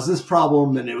would cause this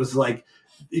problem. And it was like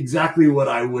exactly what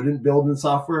I wouldn't build in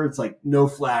software. It's like no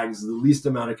flags, the least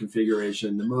amount of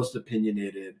configuration, the most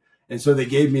opinionated. And so they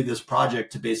gave me this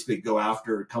project to basically go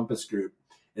after Compass Group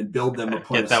and build them a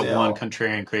point of sale. Get that one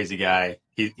contrarian crazy guy.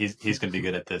 He's going to be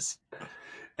good at this.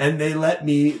 And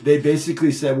they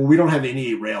basically said, well, we don't have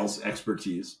any Rails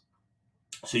expertise.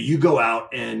 So you go out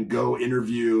and go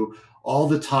interview all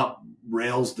the top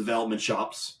Rails development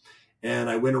shops.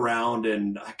 And I went around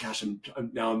and gosh, I'm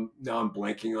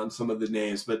blanking on some of the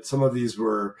names, but some of these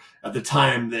were at the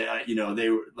time that, they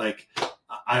were like,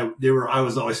 I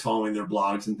was always following their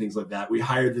blogs and things like that. We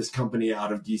hired this company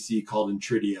out of DC called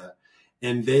Intridia,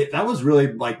 and that was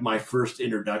really like my first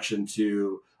introduction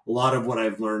to a lot of what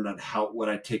I've learned on what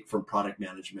I take from product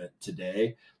management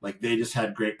today. Like they just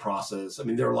had great process. I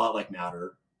mean, they're a lot like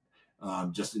Matter,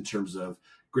 just in terms of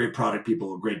great product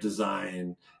people, great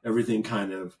design, everything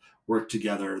kind of worked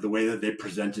together. The way that they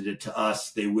presented it to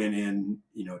us, they went in,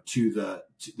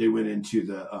 they went into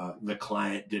the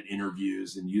client, did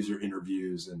interviews and user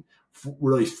interviews and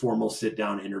really formal sit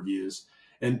down interviews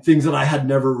and things that I had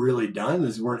never really done.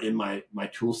 These weren't in my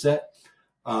tool set.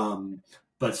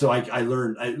 But so I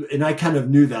learned, and I kind of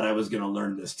knew that I was going to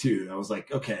learn this too. I was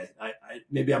like, okay,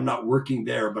 maybe I'm not working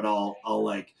there, but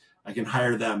I can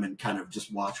hire them and kind of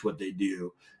just watch what they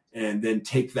do and then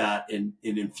take that and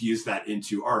infuse that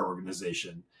into our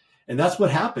organization. And that's what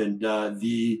happened. At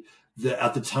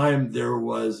the time there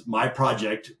was my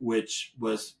project, which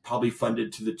was probably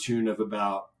funded to the tune of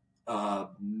about $2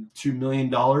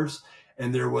 million.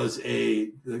 And there was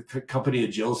the company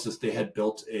Agilysys, they had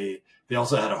built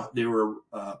they were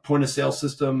a point of sale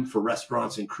system for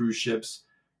restaurants and cruise ships.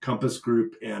 Compass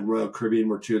Group and Royal Caribbean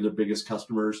were two of their biggest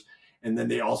customers. And then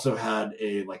they also had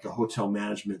a hotel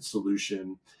management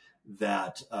solution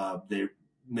that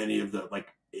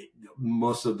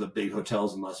most of the big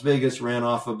hotels in Las Vegas ran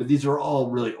off of, but these are all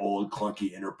really old,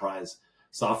 clunky enterprise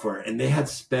software. And they had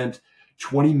spent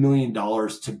 $20 million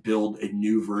to build a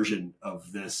new version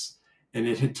of this. And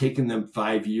it had taken them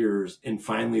 5 years. And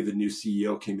finally the new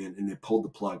CEO came in and they pulled the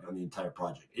plug on the entire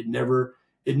project. It never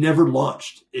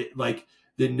launched.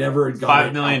 They never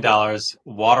got $5 million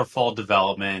waterfall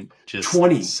development, just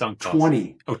 20.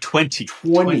 Oh, 20.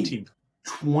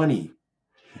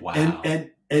 Wow.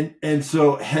 And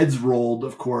so heads rolled,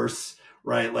 of course,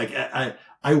 right? Like I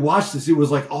watched this. It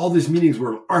was like all these meetings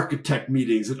were architect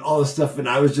meetings and all this stuff. And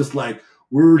I was just like,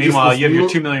 meanwhile, you have your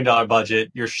 $2 million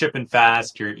budget. You're shipping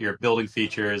fast. You're building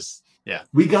features. Yeah.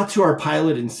 We got to our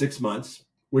pilot in 6 months,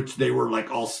 which they were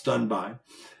like all stunned by.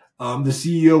 The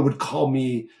CEO would call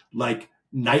me like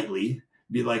nightly,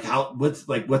 be like,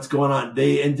 what's going on?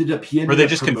 Were they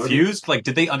just confused? Like,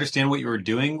 did they understand what you were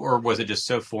doing, or was it just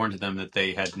so foreign to them that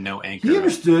they had no anchor? He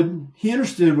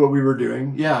understood what we were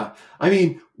doing. Yeah. I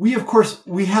mean, we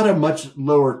had a much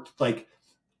lower,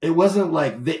 it wasn't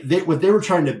like what they were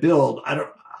trying to build.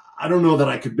 I don't know that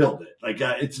I could build it.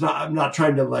 I'm not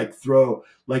trying to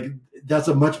that's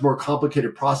a much more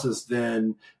complicated process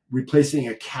than replacing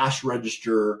a cash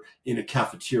register in a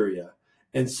cafeteria.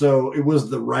 And so it was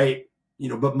the right,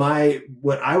 but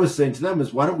what I was saying to them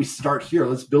is, why don't we start here?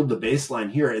 Let's build the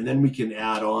baseline here. And then we can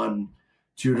add on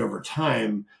to it over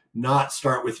time, not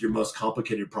start with your most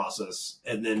complicated process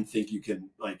and then think you can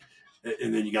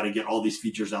and then you got to get all these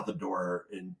features out the door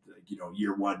in,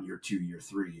 year 1, year 2, year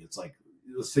 3. It's like,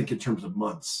 let's think in terms of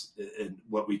months and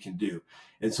what we can do.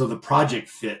 And so the project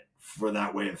fit for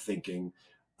that way of thinking.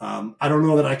 I don't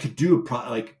know that I could do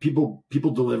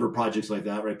people deliver projects like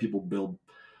that, right? People build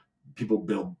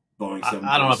Boeing 747s.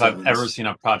 I don't know if I've ever seen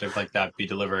a project like that be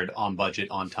delivered on budget,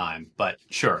 on time, but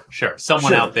sure.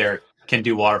 Someone out there can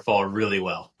do waterfall really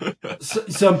well.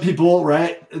 Some people,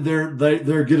 right? They're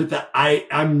good at that.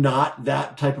 I'm not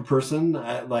that type of person.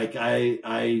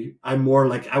 I'm more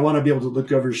like, I want to be able to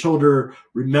look over your shoulder,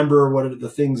 remember what are the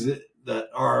things that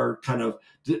are kind of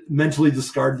mentally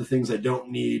discard the things I don't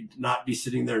need, not be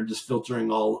sitting there just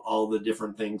filtering all the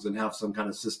different things and have some kind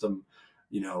of system,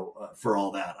 for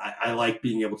all that. I like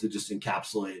being able to just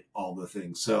encapsulate all the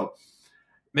things. So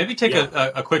maybe take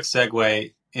a quick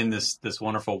segue in this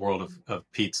wonderful world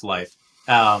of Pete's life.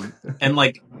 And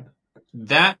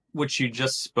that which you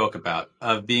just spoke about,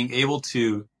 of being able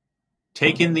to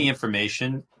take in the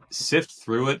information, sift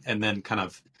through it, and then kind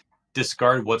of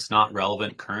discard what's not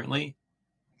relevant currently.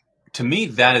 To me,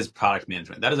 that is product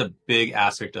management. That is a big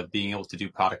aspect of being able to do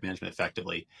product management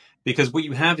effectively, because what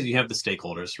you have is you have the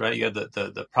stakeholders, right? You have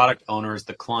the product owners,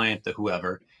 the client, the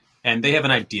whoever, and they have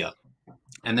an idea,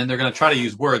 and then they're going to try to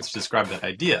use words to describe that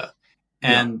idea.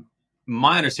 And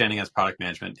my understanding as product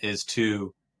management is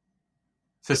to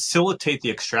facilitate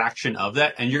the extraction of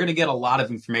that. And you're going to get a lot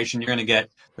of information. They're going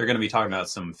to be talking about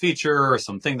some feature or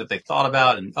something that they thought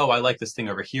about. And, I like this thing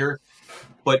over here.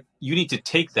 But you need to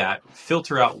take that,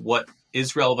 filter out what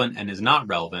is relevant and is not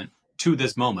relevant to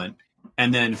this moment,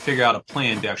 and then figure out a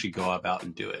plan to actually go about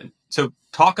and do it. So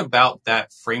talk about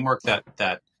that framework,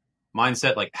 that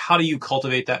mindset. Like, how do you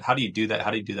cultivate that? How do you do that?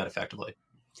 How do you do that effectively?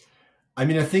 I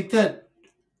mean, I think that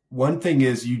one thing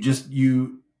is you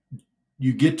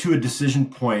get to a decision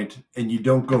point and you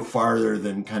don't go farther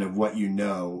than kind of what you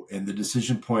know. And the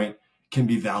decision point can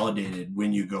be validated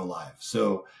when you go live.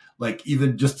 So like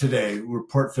even just today,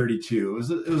 report 32,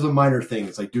 it was a minor thing.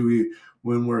 It's like,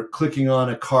 when we're clicking on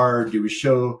a card, do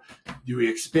we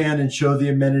expand and show the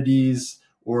amenities,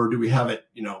 or do we have it,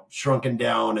 shrunken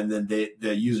down and then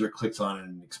the user clicks on it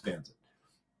and expands it?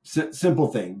 Simple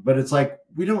thing, but it's like,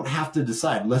 we don't have to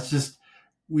decide. It's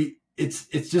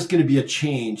just going to be a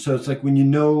change. So it's like when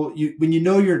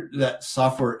that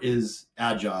software is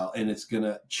agile and it's going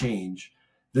to change,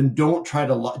 then don't try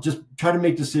to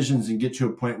make decisions and get to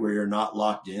a point where you're not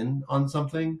locked in on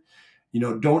something.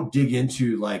 Don't dig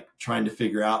into like trying to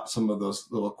figure out some of those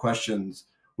little questions.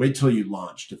 Wait till you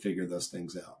launch to figure those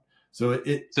things out. So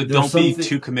don't be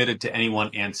too committed to any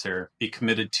one answer. Be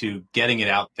committed to getting it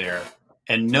out there,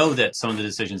 and know that some of the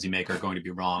decisions you make are going to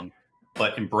be wrong,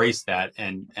 but embrace that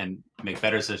and make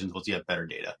better decisions once you have better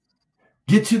data.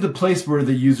 Get to the place where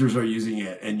the users are using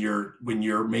it, and when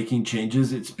you're making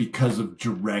changes, it's because of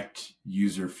direct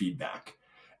user feedback.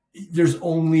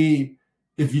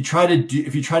 If you try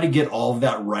to get all of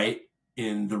that right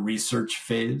in the research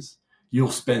phase,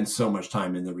 you'll spend so much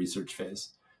time in the research phase.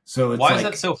 So why is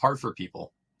that so hard for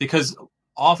people? Because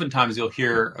oftentimes you'll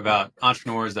hear about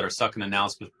entrepreneurs that are stuck in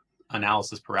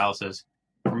analysis paralysis,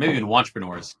 or maybe even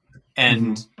entrepreneurs,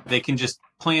 and they can just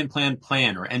plan,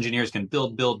 or engineers can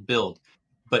build.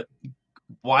 But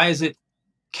why is it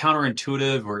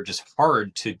counterintuitive or just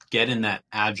hard to get in that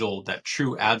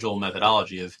true agile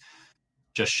methodology of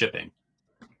just shipping?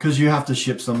 Because you have to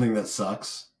ship something that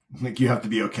sucks. Like, you have to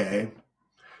be okay.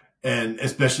 And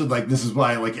especially like, this is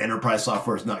why like enterprise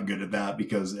software is not good at that,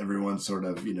 because everyone's sort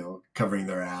of, covering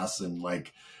their ass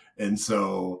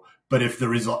but if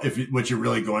what you're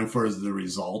really going for is the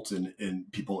result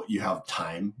and people, you have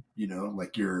time,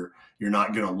 like you're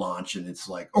not going to launch and it's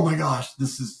like, oh my gosh,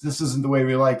 this isn't the way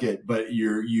we like it. But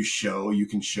you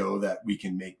can show that we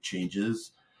can make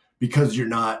changes because you're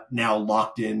not now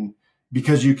locked in,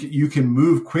 because you can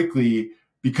move quickly,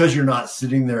 because you're not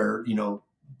sitting there,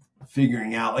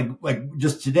 figuring out like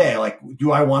just today, like,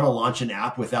 do I want to launch an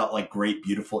app without like great,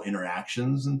 beautiful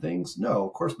interactions and things? No,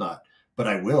 of course not. But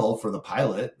I will for the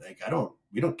pilot. Like,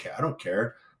 we don't care. I don't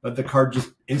care. Let the card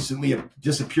just instantly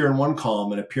disappear in one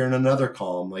column and appear in another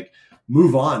column. Like,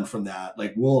 move on from that.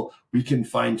 Like, we can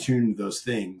fine tune those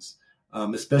things.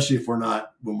 Especially if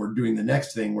when we're doing the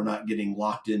next thing, we're not getting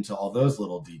locked into all those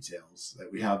little details,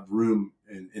 that we have room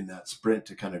in that sprint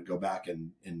to kind of go back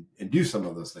and do some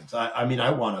of those things. I mean,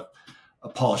 I want a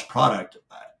polished product.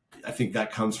 I think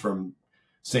that comes from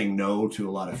saying no to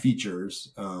a lot of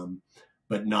features,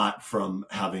 but not from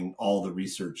having all the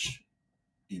research,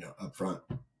 up front.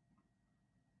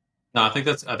 No, I think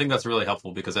that's really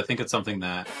helpful, because I think it's something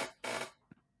that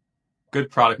good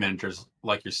product managers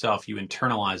like yourself, you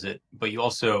internalize it, but you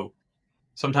also,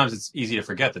 sometimes it's easy to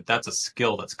forget that that's a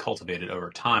skill that's cultivated over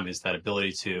time, is that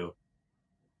ability to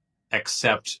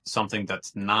accept something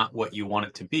that's not what you want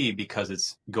it to be, because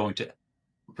it's going to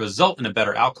result in a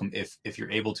better outcome if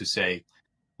you're able to say,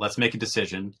 let's make a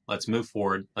decision, let's move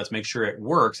forward, let's make sure it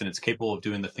works and it's capable of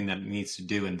doing the thing that it needs to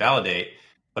do and validate.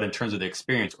 But in terms of the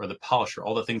experience or the polish or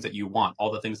all the things that you want,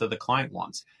 all the things that the client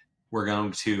wants, we're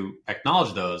going to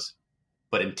acknowledge those,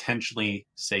 but intentionally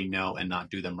say no and not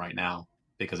do them right now,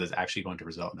 because it's actually going to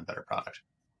result in a better product.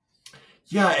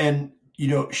 Yeah. And,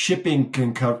 shipping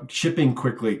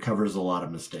quickly covers a lot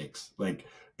of mistakes. Like,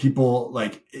 people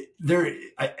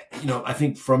I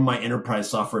think from my enterprise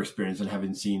software experience and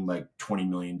having seen like $20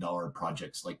 million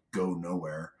projects like go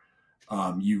nowhere,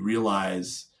 you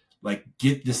realize, like,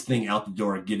 get this thing out the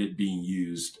door, get it being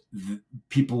used.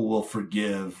 People will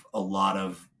forgive a lot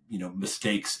of,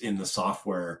 mistakes in the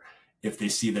software if they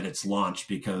see that it's launched,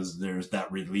 because there's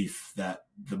that relief that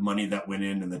the money that went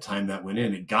in and the time that went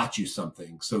in, it got you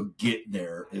something. So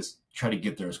try to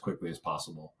get there as quickly as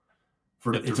possible.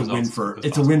 It's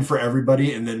a win for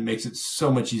everybody, and then it makes it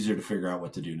so much easier to figure out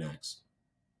what to do next.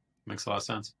 Makes a lot of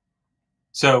sense.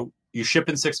 So you ship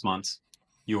in 6 months,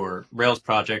 your Rails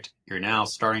project, you're now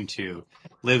starting to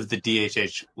live the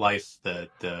DHH life, the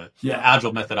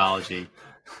agile methodology.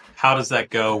 How does that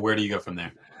go? Where do you go from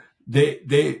there?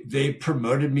 They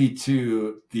promoted me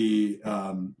to the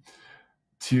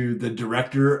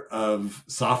director of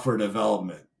software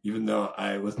development, even though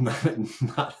I was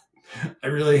not I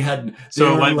really hadn't.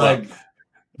 So it went like,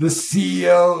 the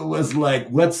CEO was like,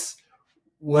 what's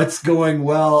going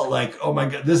well? Like, oh my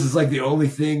God, this is like the only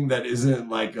thing that isn't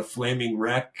like a flaming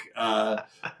wreck.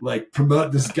 Like,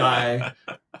 promote this guy.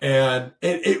 And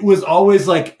it was always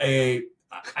like it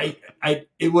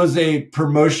was a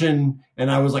promotion. And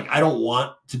I was like, I don't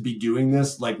want to be doing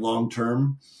this like long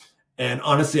term. And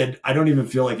honestly, I don't even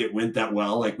feel like it went that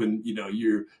well. Like when,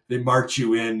 they march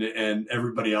you in and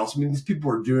everybody else, I mean, these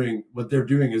people are doing what they're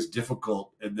doing is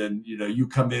difficult. And then, you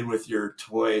come in with your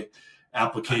toy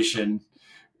application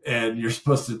and you're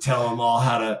supposed to tell them all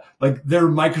how to, like, their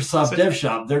Microsoft Dev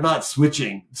Shop, they're not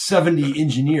switching 70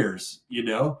 engineers,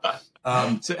 so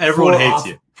everyone hates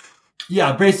you.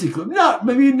 Yeah, basically.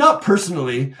 Not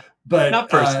personally, but not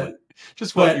personally.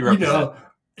 Just what you represent.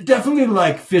 Definitely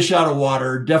like fish out of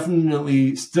water.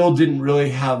 Definitely still didn't really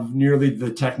have nearly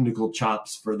the technical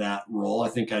chops for that role. I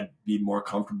think I'd be more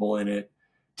comfortable in it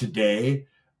today.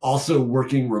 Also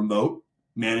working remote,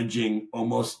 managing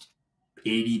almost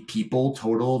 80 people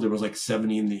total. There was like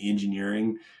 70 in the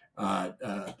engineering,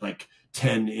 like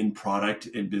 10 in product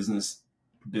and business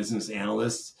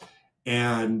analysts,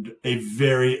 and a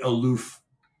very aloof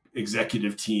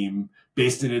executive team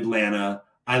based in Atlanta.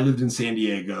 I lived in San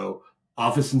Diego,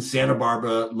 office in Santa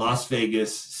Barbara, Las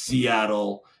Vegas,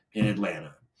 Seattle, and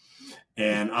Atlanta.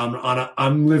 And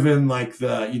I'm living like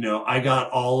I got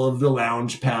all of the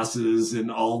lounge passes and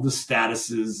all the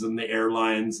statuses and the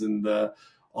airlines and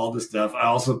all the stuff. I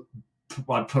also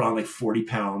put on like 40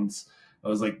 pounds. I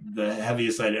was like the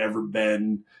heaviest I'd ever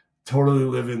been. Totally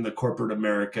living the corporate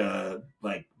America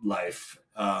like life.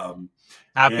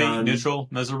 Happy, neutral,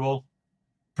 miserable?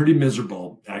 Pretty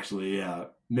miserable, actually. Yeah.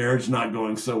 Marriage not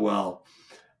going so well.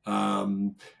 I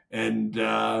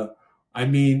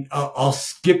mean, I'll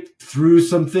skip through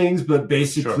some things, but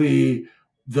basically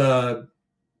the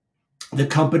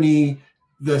company,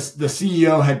 the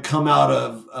CEO had come out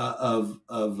of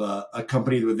a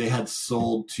company that they had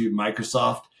sold to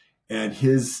Microsoft, and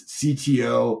his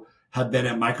CTO had been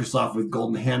at Microsoft with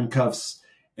golden handcuffs,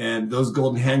 and those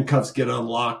golden handcuffs get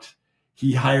unlocked.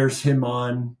 He hires him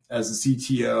on as a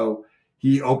CTO.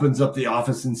 He opens up the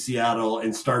office in Seattle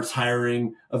and starts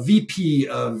hiring a VP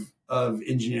of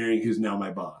engineering, who's now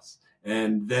my boss.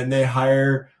 And then they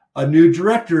hire a new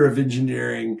director of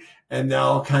engineering, and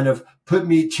they'll kind of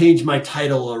change my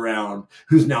title around,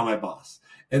 who's now my boss.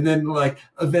 And then like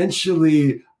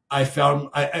eventually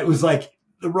it was like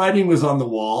the writing was on the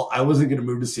wall. I wasn't going to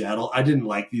move to Seattle. I didn't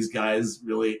like these guys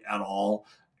really at all.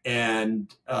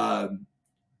 And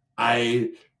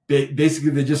basically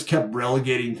they just kept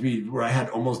relegating to me where I had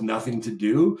almost nothing to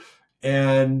do.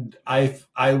 And I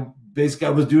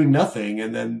was doing nothing.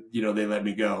 And then, they let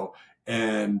me go,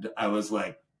 and I was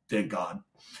like, thank God.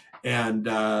 And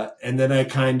then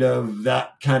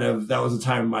that was a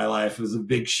time in my life. It was a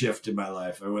big shift in my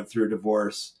life. I went through a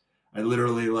divorce. I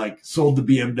literally like sold the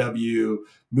BMW,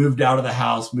 moved out of the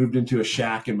house, moved into a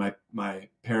shack in my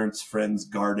parents' friend's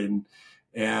garden,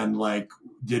 and like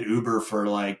did Uber for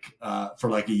like a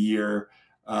year,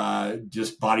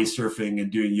 just body surfing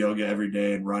and doing yoga every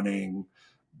day and running,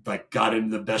 like got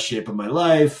into the best shape of my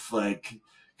life, like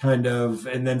kind of.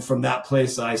 And then from that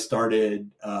place, I started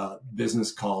a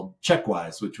business called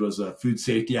Checkwise, which was a food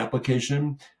safety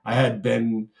application. I'd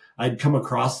come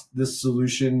across this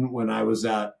solution when I was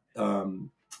at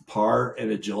PAR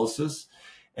and Agilysys.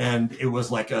 And it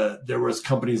was like there was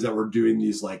companies that were doing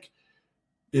these like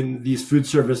in these food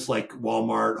service, like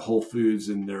Walmart, Whole Foods,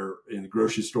 and in the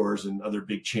grocery stores and other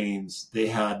big chains. They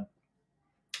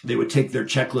would take their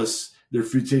checklists, their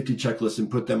food safety checklists, and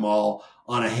put them all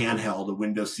on a handheld, a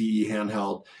Windows CE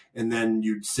handheld. And then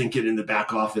you'd sync it in the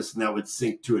back office, and that would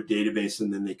sync to a database.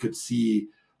 And then they could see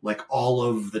like all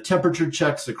of the temperature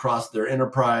checks across their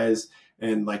enterprise,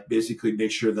 and like basically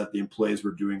make sure that the employees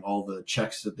were doing all the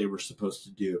checks that they were supposed to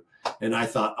do. And I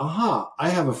thought, I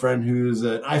have a friend who's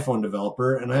an iPhone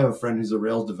developer, and I have a friend who's a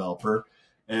Rails developer.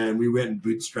 And we went and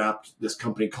bootstrapped this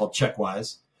company called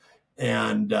Checkwise.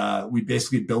 And we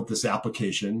basically built this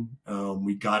application.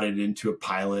 We got it into a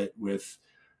pilot with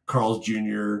Carl's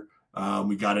Jr.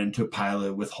 We got into a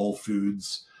pilot with Whole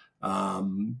Foods.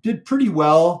 Did pretty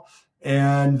well.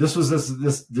 And this was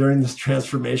this during this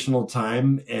transformational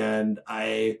time. And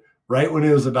right when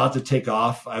it was about to take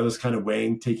off, I was kind of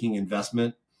weighing taking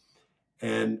investment.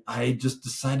 And I just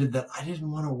decided that I didn't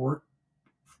want to work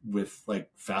with like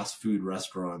fast food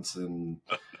restaurants and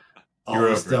all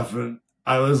this stuff. And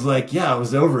I was like, I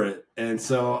was over it. And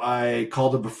so I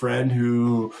called up a friend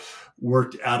who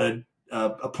worked at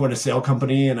a point of sale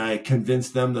company, and I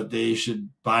convinced them that they should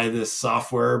buy this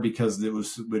software because it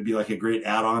would be like a great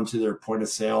add-on to their point of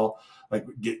sale. Like,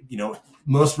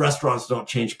 most restaurants don't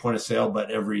change point of sale,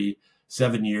 but every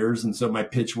 7 years. And so my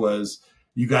pitch was,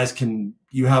 you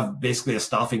have basically a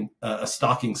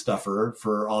stocking stuffer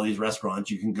for all these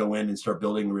restaurants. You can go in and start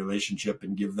building a relationship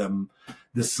and give them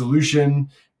this solution.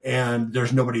 and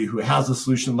there's nobody who has a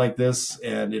solution like this,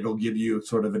 and it'll give you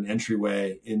sort of an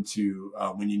entryway into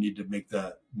when you need to make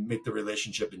the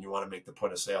relationship and you want to make the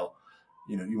point of sale.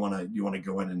 You want to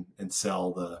go in and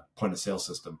sell the point of sale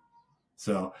system.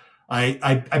 So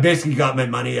I basically got my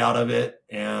money out of it,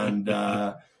 and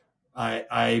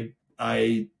I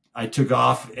took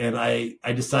off, and I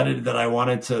decided that I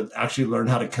wanted to actually learn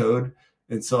how to code.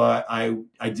 And so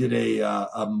I did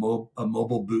a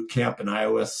mobile boot camp, an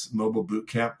iOS mobile boot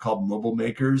camp called Mobile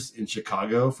Makers in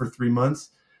Chicago for 3 months,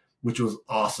 which was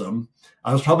awesome.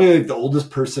 I was probably like the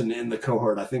oldest person in the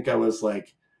cohort. I think I was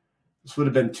like, this would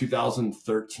have been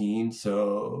 2013.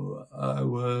 So I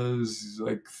was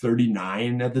like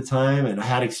 39 at the time, and I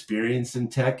had experience in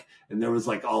tech, and there was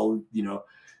like all,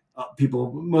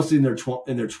 people mostly in their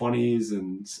 20s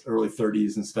and early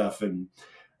 30s and stuff. And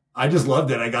I just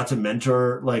loved it. I got to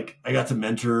mentor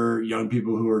young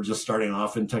people who were just starting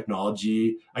off in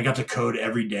technology. I got to code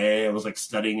every day. I was like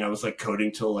studying. I was like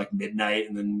coding till like midnight,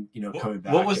 and then, coming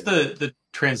back. What was the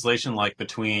translation like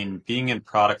between being in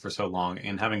product for so long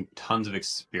and having tons of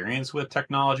experience with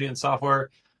technology and software,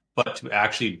 but to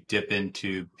actually dip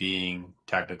into being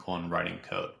technical and writing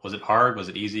code? Was it hard? Was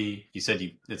it easy? You said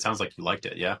it sounds like you liked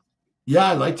it. Yeah. Yeah,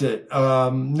 I liked it.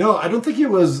 No, I don't think it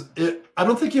was. I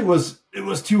don't think it was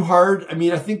too hard. I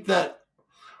mean, I think that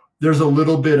there's a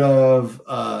little bit of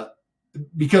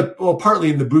because, well,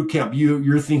 partly in the boot camp,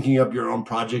 you're thinking up your own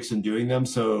projects and doing them,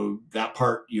 so that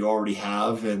part you already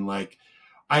have. And like,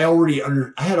 I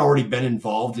had already been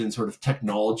involved in sort of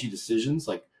technology decisions,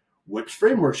 like which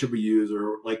framework should we use,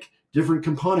 or like different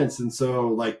components. And so,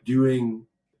 like doing,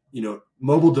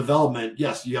 mobile development.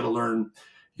 Yes, you got to learn.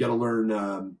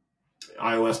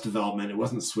 iOS development. It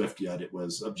wasn't Swift yet. It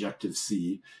was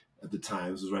Objective-C at the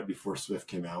time. This was right before Swift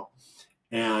came out.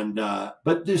 And,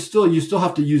 but you still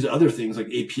have to use other things like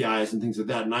APIs and things like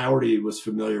that. And I already was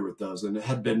familiar with those and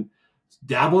had been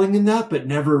dabbling in that, but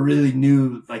never really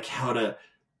knew like how to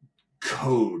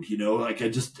code, like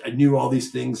I knew all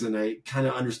these things and I kind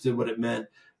of understood what it meant,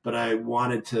 but I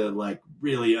wanted to like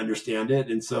really understand it.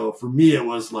 And so for me, it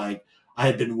was like, I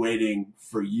had been waiting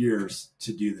for years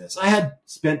to do this. I had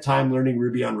spent time learning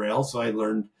Ruby on Rails. So I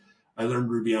learned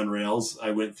Ruby on Rails.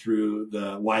 I went through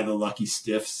the Why the Lucky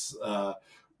Stiffs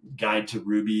guide to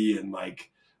Ruby, and like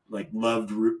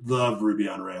loved Ruby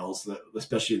on Rails,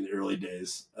 especially in the early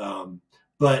days.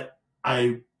 But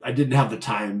I didn't have the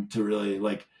time to really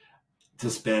to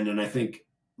spend. And I think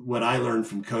what I learned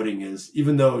from coding is,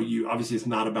 even though obviously it's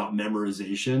not about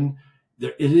memorization,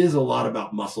 it is a lot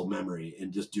about muscle memory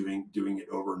and just doing it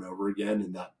over and over again,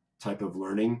 and that type of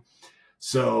learning.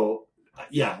 So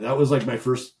yeah, that was like my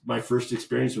first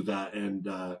experience with that. And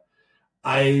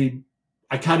I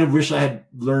kind of wish I had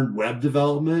learned web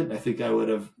development. I think I would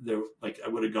have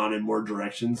gone in more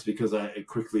directions, because I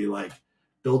quickly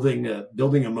building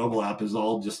a mobile app is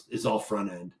all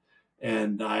front end.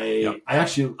 And I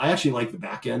actually like the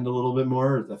back end a little bit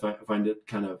more. I find it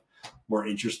kind of more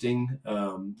interesting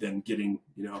than getting,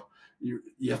 you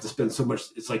have to spend so much.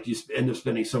 It's like you end up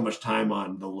spending so much time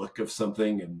on the look of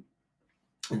something and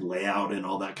layout and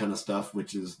all that kind of stuff,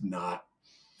 which is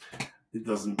it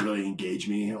doesn't really engage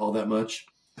me all that much.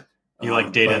 You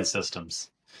like data and systems.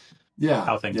 Yeah.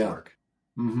 How things work.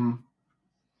 Mm-hmm.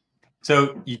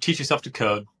 So you teach yourself to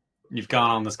code. You've gone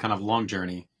on this kind of long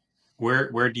journey.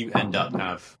 Where do you end up? Kind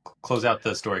of close out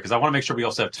the story, because I want to make sure we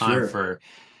also have time for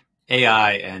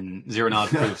AI and zero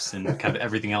knowledge proofs and kind of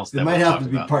everything else. That might have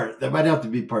to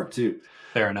be part two.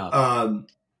 Fair enough.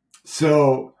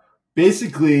 So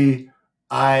basically,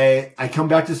 I come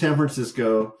back to San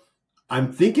Francisco.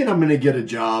 I'm thinking I'm going to get a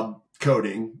job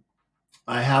coding.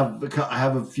 I have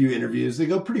a few interviews. They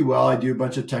go pretty well. I do a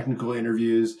bunch of technical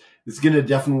interviews. It's going to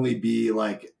definitely be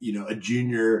a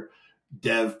junior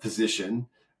dev position.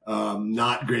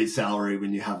 Not great salary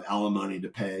when you have alimony to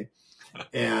pay.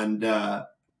 And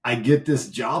I get this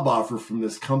job offer from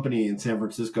this company in San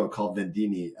Francisco called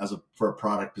Vendini for a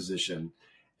product position.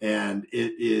 And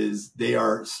they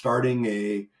are starting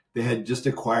they had just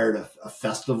acquired a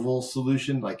festival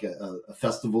solution, like a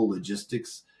festival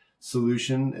logistics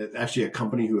solution. Actually, a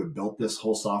company who had built this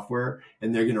whole software,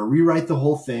 and they're going to rewrite the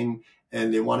whole thing.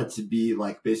 And they want it to be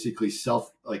basically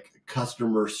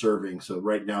customer serving. So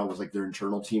right now it was their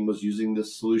internal team was using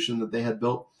this solution that they had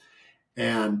built,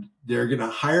 and they're going to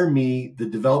hire me. The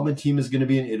development team is going to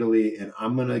be in Italy, and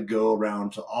I'm going to go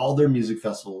around to all their music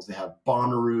festivals. They have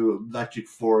Bonnaroo, Electric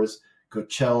Forest,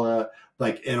 Coachella,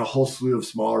 and a whole slew of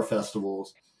smaller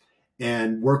festivals,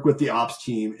 and work with the ops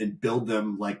team and build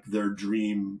them their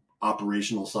dream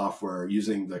operational software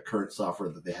using the current software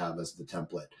that they have as the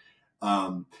template.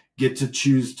 get to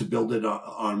choose to build it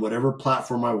on whatever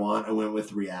platform I want. I went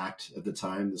with React at the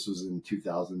time. This was in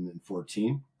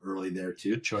 2014, early there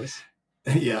too. Good choice.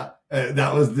 Yeah,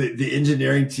 that was the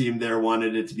engineering team there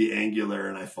wanted it to be Angular,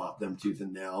 and I fought them tooth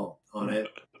and nail on it.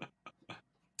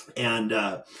 And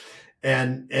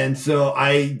so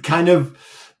I kind of,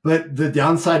 but the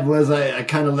downside was I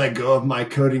kind of let go of my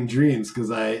coding dreams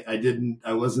because I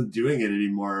wasn't doing it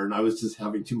anymore, and I was just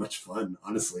having too much fun,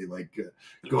 honestly. Like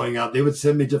going out, they would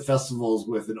send me to festivals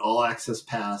with an all access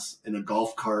pass and a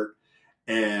golf cart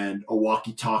and a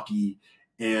walkie talkie.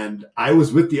 And I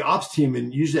was with the ops team,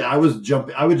 and usually I would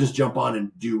just jump on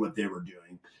and do what they were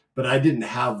doing, but I didn't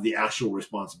have the actual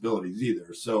responsibilities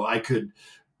either. So I could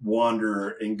wander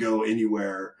and go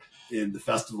anywhere in the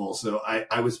festival. So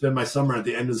I would spend my summer at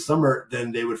the end of the summer.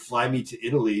 Then they would fly me to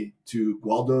Italy, to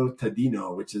Gualdo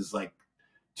Tadino, which is like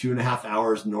 2.5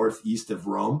 hours northeast of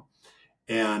Rome.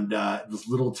 And this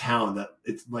little town that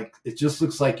it just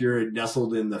looks like you're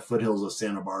nestled in the foothills of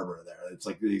Santa Barbara there. It's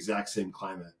like the exact same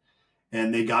climate.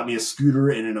 And they got me a scooter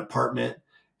and an apartment,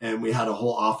 and we had a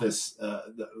whole office.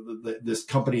 This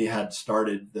company had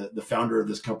started, the founder of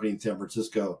this company in San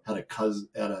Francisco had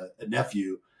a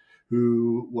nephew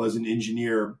who was an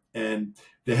engineer, and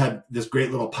they had this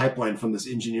great little pipeline from this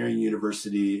engineering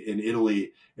university in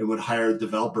Italy, and would hire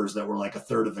developers that were like a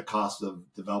third of the cost of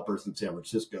developers in San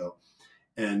Francisco.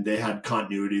 And they had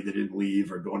continuity. They didn't leave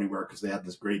or go anywhere because they had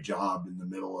this great job in the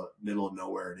middle of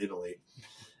nowhere in Italy.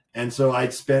 And so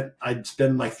I'd spend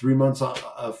like 3 months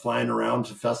flying around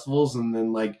to festivals, and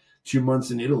then like 2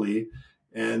 months in Italy.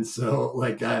 And so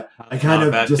like I kind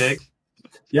of just,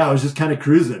 yeah, I was just kind of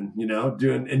cruising,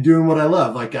 doing what I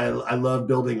love. Like I love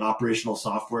building operational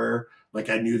software. Like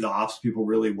I knew the ops people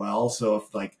really well. So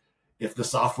if the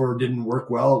software didn't work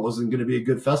well, it wasn't going to be a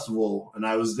good festival, and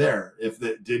I was there. If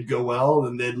it did go well,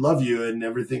 then they'd love you and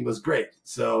everything was great.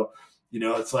 So,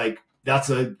 it's like, that's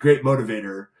a great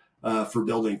motivator for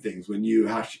building things when you're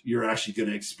actually going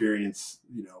to experience,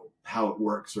 how it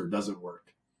works or doesn't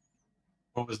work.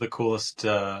 What was the coolest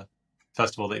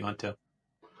festival that you went to?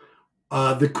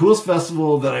 The coolest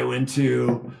festival that I went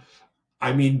to,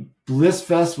 Bliss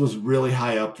Fest was really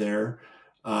high up there.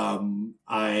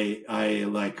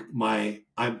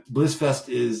 Bliss Fest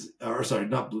is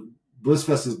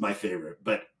my favorite,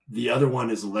 but the other one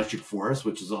is Electric Forest,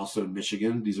 which is also in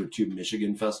Michigan. These are two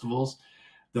Michigan festivals.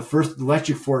 The first,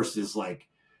 Electric Forest, is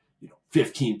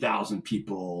 15,000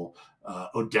 people,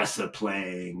 Odessa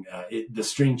playing, the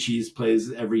String Cheese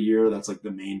plays every year. That's like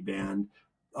the main band.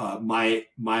 My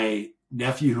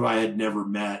nephew, who I had never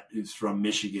met, who's from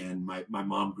Michigan. My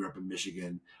mom grew up in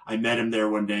Michigan. I met him there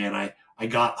one day, and I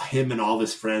got him and all of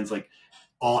his friends, like,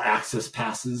 all access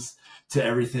passes to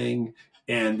everything.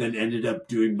 And then ended up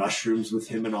doing mushrooms with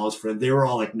him and all his friends. They were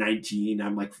all like 19.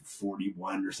 I'm like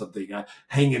 41 or something.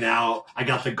 Hanging out. I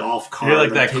got the golf cart. You're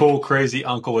like that cool, crazy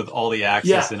uncle with all the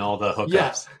access and all the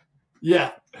hookups.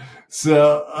 Yeah.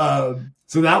 So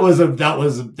that was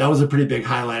a pretty big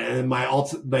highlight. And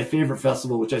my favorite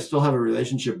festival, which I still have a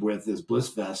relationship with, is Bliss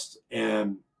Fest.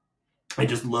 And I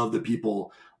just love the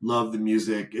people, love the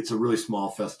music. It's a really small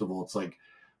festival. It's like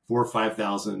 4,000 or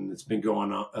 5,000. It's been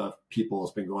going on. People.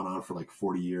 It's been going on for like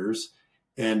 40 years,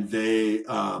 and they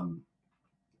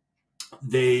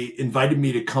invited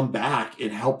me to come back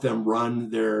and help them run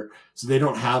their. So they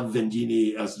don't have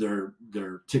Vendini as their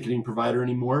ticketing provider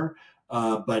anymore.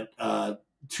 But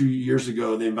 2 years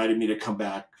ago, they invited me to come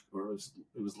back, or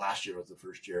it was last year was the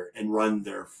first year, and run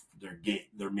their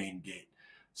main gate.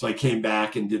 So I came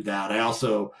back and did that. I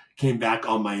also came back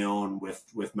on my own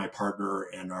with my partner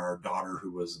and our daughter, who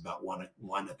was about one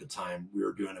at the time. We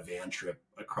were doing a van trip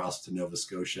across to Nova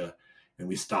Scotia, and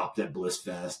we stopped at Bliss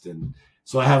Fest. And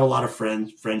so I have a lot of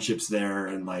friendships there,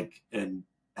 and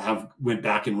went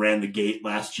back and ran the gate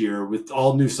last year with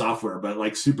all new software, but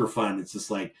like super fun. It's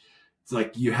just like,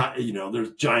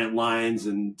 there's giant lines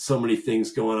and so many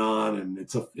things going on, and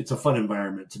it's a fun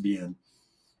environment to be in.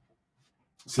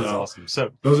 So that's awesome. So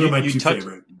those are my two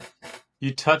favorite.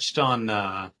 You touched on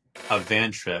a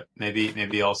van trip.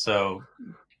 Maybe also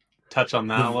touch on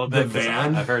that a little bit. The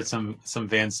van. I've heard some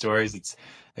van stories.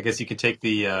 I guess you could take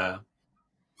the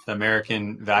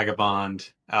American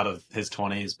vagabond out of his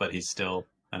 20s, but he's still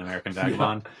an American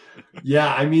vagabond.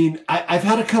 Yeah. I've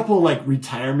had a couple like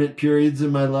retirement periods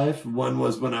in my life. One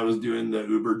was when I was doing the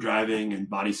Uber driving and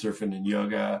body surfing and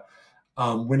yoga.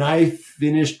 When I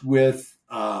finished with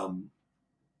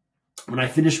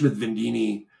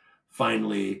Vendini,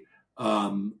 finally,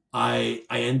 I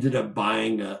ended up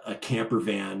buying a camper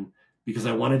van because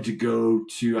I wanted to go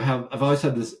to. I've always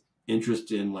had this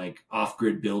interest in like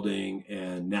off-grid building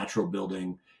and natural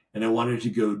building, and I wanted to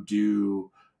go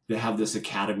do. They have this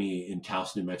academy in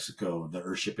Taos, New Mexico, the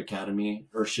Earthship Academy.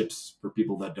 Earthships, for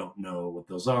people that don't know what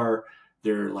those are,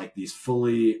 they're like these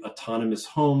fully autonomous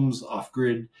homes off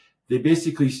grid. They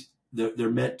basically they're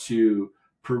meant to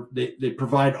they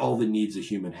provide all the needs a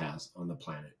human has on the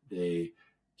planet. They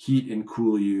heat and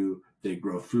cool you. They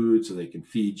grow food so they can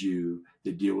feed you.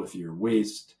 They deal with your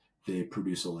waste. They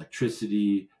produce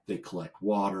electricity. They collect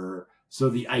water. So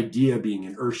the idea being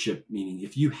an Earthship, meaning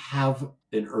if you have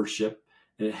an Earthship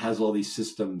and it has all these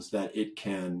systems that it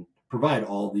can provide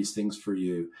all these things for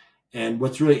you. And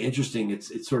what's really interesting,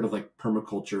 it's sort of like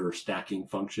permaculture or stacking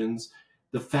functions.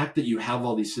 The fact that you have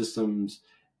all these systems,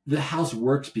 the house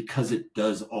works because it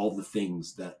does all the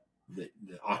things that the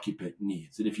occupant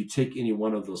needs. And if you take any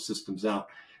one of those systems out,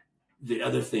 the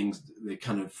other things, they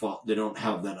kind of fall, they don't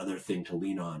have that other thing to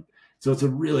lean on. So it's a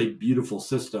really beautiful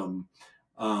system.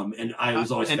 And I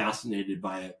was always fascinated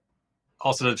by it.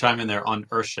 Also, to chime in there on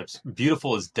Earthships,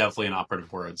 beautiful is definitely an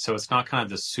operative word. So it's not kind of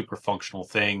this super functional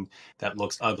thing that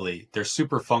looks ugly. They're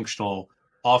super functional,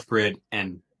 off-grid,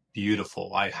 and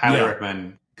beautiful. I highly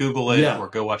recommend Google it or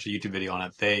go watch a YouTube video on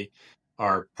it. They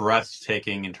are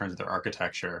breathtaking in terms of their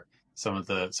architecture. Some of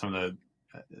the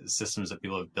systems that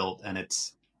people have built, and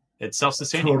it's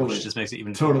self-sustaining, which just makes it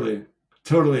even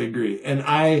totally agree. And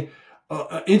I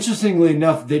interestingly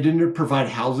enough, they didn't provide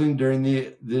housing during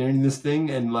this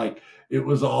thing, and like it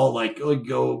was all like, oh,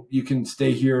 go, you can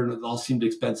stay here, and it all seemed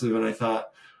expensive. And I thought,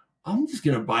 I'm just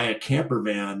gonna buy a camper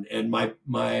van. And my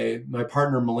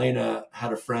partner Milena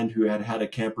had a friend who had a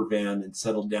camper van and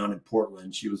settled down in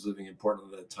Portland. She was living in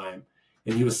Portland at the time,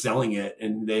 and he was selling it,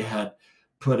 and they had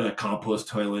put a compost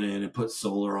toilet in and put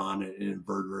solar on it, an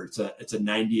inverter. It's a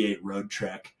 98 Road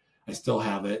Trek. I still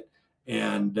have it.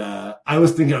 And I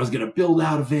was thinking I was going to build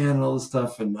out a van and all this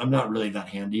stuff, and I'm not really that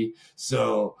handy.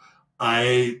 So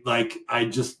I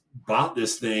just bought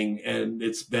this thing, and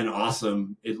it's been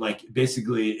awesome. It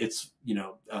basically it's,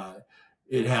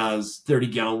 it has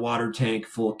 30-gallon water tank,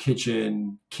 full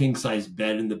kitchen, king size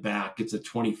bed in the back. It's a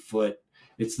 20-foot.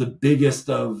 It's the biggest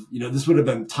of, this would have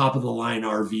been top of the line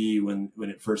RV when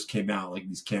it first came out, like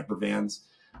these camper vans.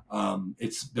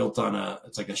 It's built on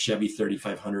it's like a Chevy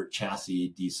 3500 chassis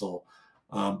diesel.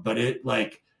 But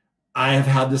I have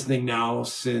had this thing now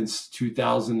since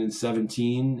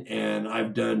 2017, and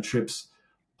I've done trips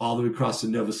all the way across to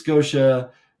Nova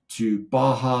Scotia to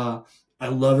Baja. I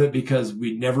love it because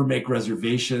we never make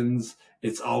reservations.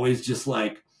 It's always just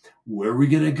like, where are we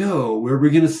going to go? Where are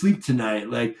we going to sleep tonight?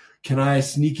 Like, can I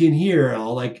sneak in here?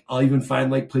 I'll even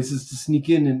find like places to sneak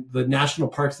in. And the national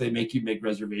parks, they make you make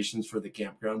reservations for the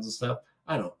campgrounds and stuff.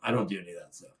 I don't do any of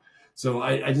that stuff. So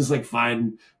I just like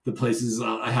find the places.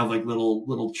 I have like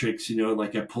little tricks,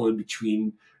 like I pull in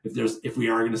between if we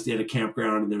are going to stay at a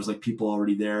campground and there's like people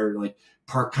already there, like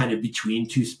park kind of between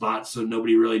two spots. So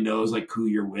nobody really knows like who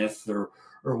you're with or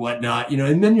whatnot,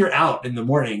 and then you're out in the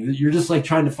morning. You're just like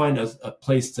trying to find a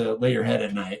place to lay your head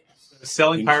at night.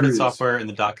 Selling pirated software in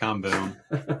the .com boom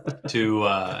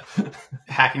to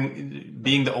hacking,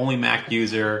 being the only Mac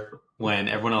user when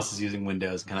everyone else is using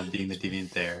Windows, kind of being the deviant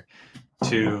there,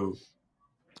 to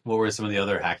what were some of the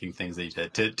other hacking things that you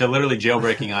did? To literally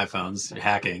jailbreaking iPhones,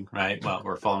 hacking, right? Well,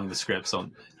 we're following the scripts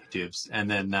on YouTube's, and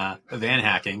then van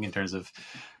hacking in terms of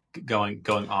going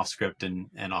off script and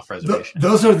off reservation.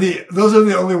 Those are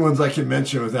the only ones I can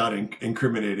mention without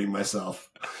incriminating myself.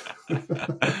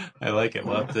 I like it.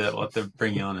 We'll have to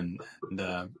bring you on and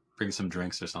bring some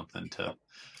drinks or something to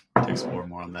explore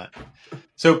more on that.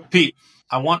 So Pete,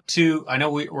 I know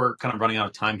we're kind of running out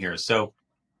of time here. So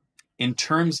in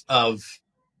terms of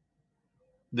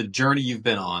the journey you've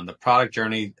been on, the product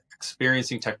journey,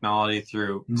 experiencing technology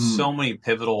through so many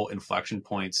pivotal inflection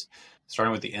points,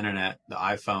 starting with the internet, the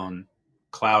iPhone,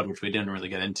 cloud, which we didn't really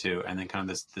get into, and then kind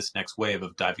of this next wave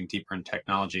of diving deeper in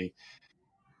technology.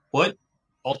 What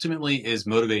ultimately is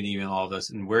motivating you in all of this,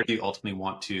 and where do you ultimately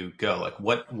want to go? Like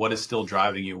what is still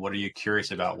driving you? What are you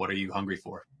curious about? What are you hungry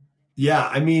for? Yeah,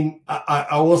 I mean,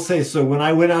 I will say, so when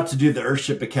I went out to do the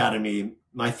Earthship Academy,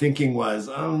 my thinking was,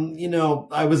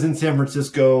 I was in San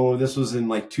Francisco. This was in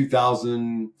like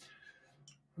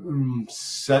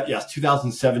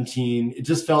 2017. It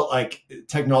just felt like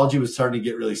technology was starting to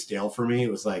get really stale for me.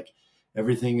 It was like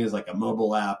everything is like a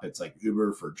mobile app. It's like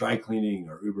Uber for dry cleaning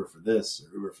or Uber for this or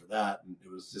Uber for that. And it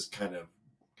was just kind of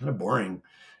boring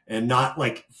and not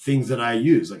like things that I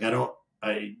use. Like I'll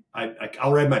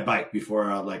ride my bike before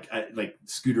like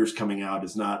scooters coming out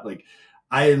is not like,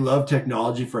 I love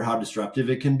technology for how disruptive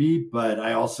it can be, but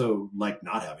I also like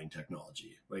not having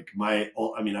technology. Like I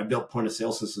built point of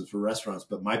sale systems for restaurants,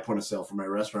 but my point of sale for my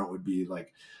restaurant would be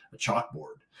like a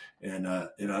chalkboard and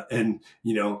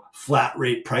flat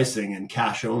rate pricing and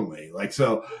cash only. Like,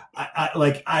 so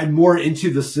I'm more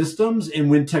into the systems, and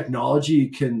when technology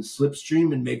can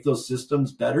slipstream and make those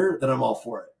systems better, then I'm all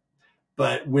for it.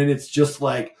 But when it's just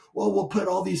like, well, we'll put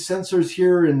all these sensors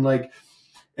here and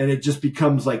it just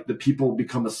becomes like the people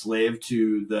become a slave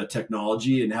to the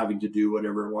technology and having to do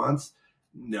whatever it wants.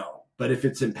 No, but if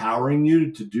it's empowering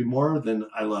you to do more, then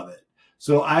I love it.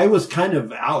 So I was kind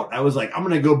of out. I was like, I'm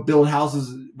going to go build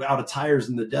houses out of tires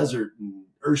in the desert and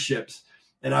Earthships.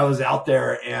 And I was out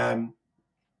there, and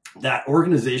that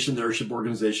organization, the Earthship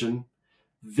organization,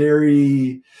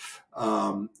 very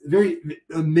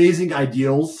amazing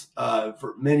ideals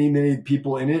for many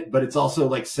people in it, but it's also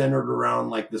like centered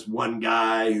around like this one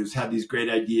guy who's had these great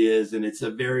ideas, and it's a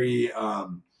very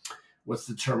what's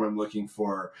the term I'm looking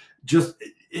for? Just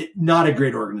not a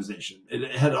great organization.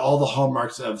 It had all the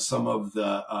hallmarks of some of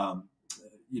the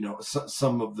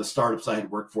some of the startups I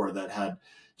had worked for that had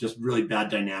just really bad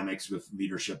dynamics with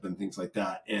leadership and things like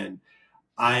that. And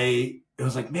it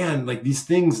was like, man, like these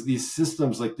things, these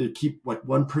systems, like they keep, like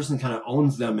one person kind of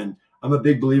owns them. And I'm a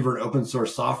big believer in open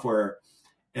source software.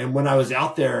 And when I was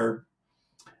out there,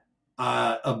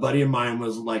 a buddy of mine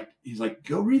was like, he's like,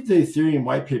 go read the Ethereum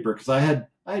white paper. Cause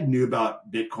I knew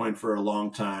about Bitcoin for a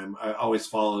long time. I always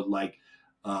followed like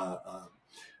all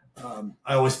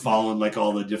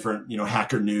the different,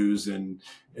 hacker news and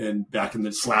back in the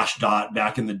Slashdot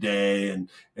back in the day.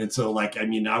 And so like, I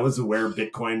mean, I was aware of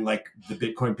Bitcoin, like the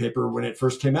Bitcoin paper when it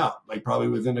first came out, like probably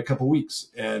within a couple of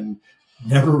weeks, and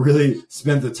never really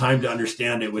spent the time to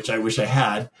understand it, which I wish I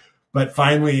had. But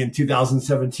finally in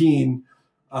 2017,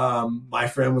 my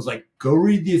friend was like, go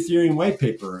read the Ethereum white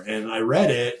paper. And I read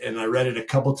it a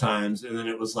couple times. And then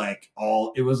it was like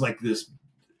this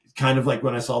kind of like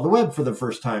when I saw the web for the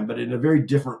first time, but in a very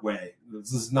different way.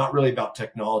 This is not really about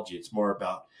technology. It's more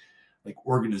about like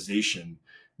organization,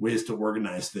 ways to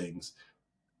organize things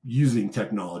using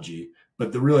technology.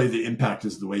 But the impact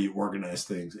is the way you organize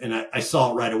things. And I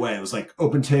saw it right away. It was like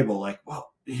OpenTable, like,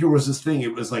 well, here was this thing.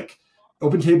 It was like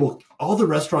OpenTable, all the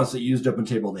restaurants that used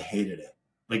OpenTable, they hated it.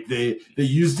 Like they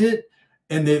used it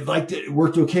and they liked it. It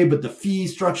worked okay, but the fee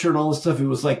structure and all this stuff, it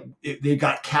was like they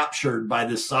got captured by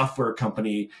this software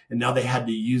company, and now they had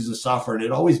to use the software. And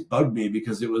it always bugged me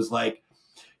because it was like,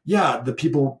 yeah, the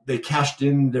people, they cashed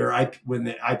in when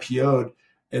they IPO'd,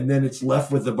 and then it's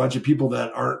left with a bunch of people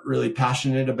that aren't really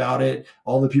passionate about it.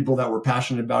 All the people that were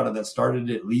passionate about it that started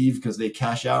it leave because they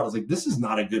cash out. I was like, this is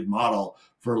not a good model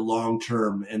for long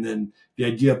term. And then the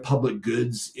idea of public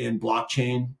goods in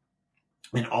blockchain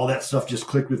and all that stuff just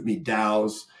clicked with me.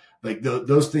 DAOs, like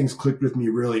those things clicked with me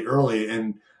really early.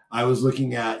 And I was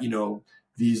looking at,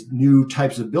 these new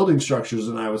types of building structures,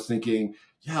 and I was thinking,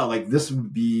 yeah, like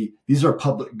these are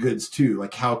public goods too.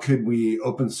 Like how could we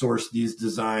open source these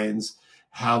designs,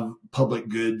 have public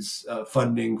goods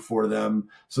funding for them?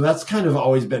 So that's kind of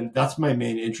always that's my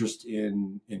main interest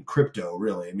in crypto,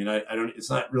 really. I mean, it's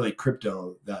not really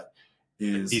crypto that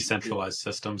is decentralized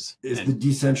systems. Is the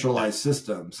decentralized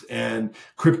systems, and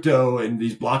crypto and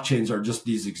these blockchains are just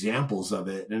these examples of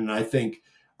it. And I think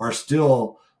are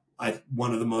still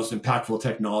one of the most impactful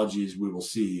technologies we will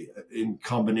see in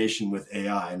combination with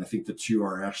AI. And I think the two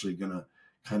are actually going to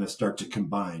kind of start to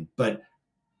combine. But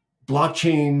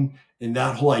blockchain and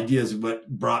that whole idea is what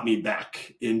brought me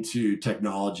back into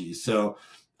technology. So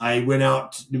I went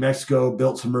out to New Mexico,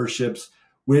 built some Earthships,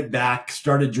 went back,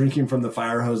 started drinking from the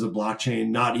fire hose of blockchain,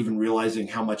 not even realizing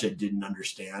how much I didn't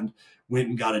understand. Went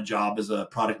and got a job as a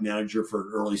product manager for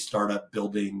an early startup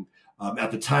building.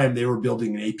 At the time, they were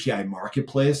building an API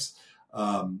marketplace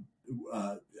on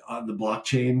the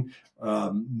blockchain.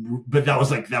 But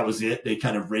that was it. They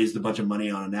kind of raised a bunch of money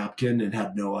on a napkin and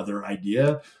had no other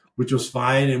idea, which was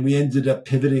fine. And we ended up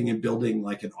pivoting and building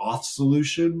like an auth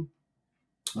solution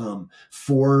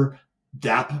for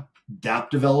dApp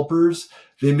developers.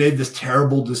 They made this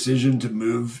terrible decision to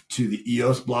move to the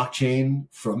EOS blockchain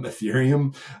from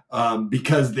Ethereum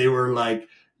because they were like,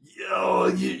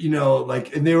 and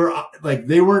they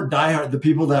weren't diehard. The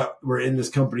people that were in this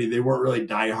company, they weren't really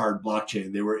diehard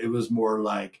blockchain. It was more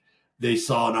like they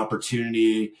saw an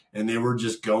opportunity and they were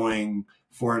just going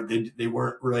for it. They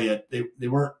weren't really, they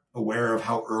weren't aware of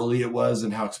how early it was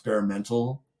and how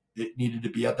experimental it needed to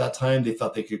be at that time. They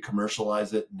thought they could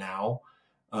commercialize it now.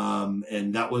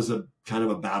 And that was a kind of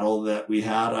a battle that we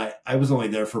had. I was only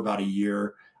there for about a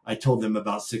year. I told them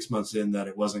about 6 months in that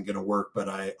it wasn't going to work, but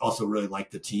I also really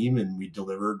liked the team and we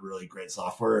delivered really great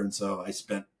software. And so I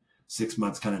spent 6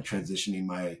 months kind of transitioning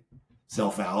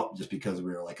myself out, just because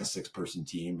we were like a 6-person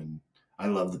team, and I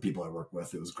love the people I work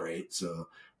with. It was great. So,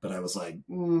 but I was like,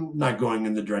 not going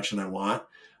in the direction I want.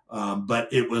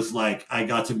 But it was like, I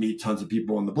got to meet tons of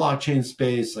people in the blockchain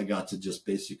space. I got to just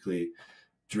basically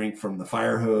drink from the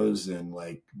fire hose and,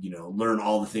 like, learn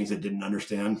all the things I didn't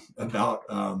understand about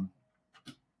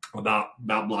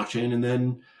blockchain. And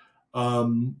then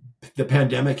the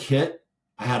pandemic hit.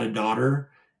 I had a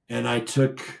daughter, and I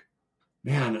think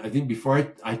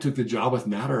before I took the job with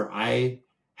Matter, I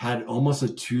had almost a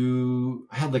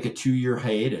 2-year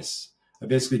hiatus. I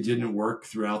basically didn't work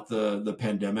throughout the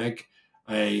pandemic.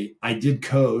 I did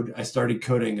code. I started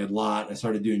coding a lot. I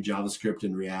started doing JavaScript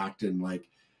and React, and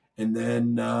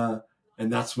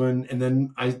that's when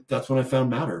I found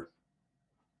Matter.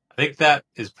 I think that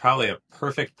is probably a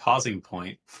perfect pausing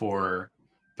point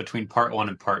between part 1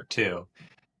 and part 2.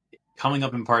 Coming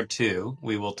up in part 2,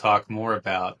 we will talk more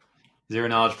about zero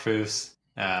knowledge proofs,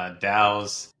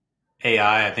 DAOs,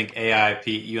 AI. I think AI,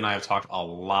 Pete, you and I have talked a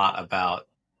lot about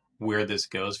where this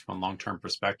goes from a long-term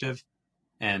perspective.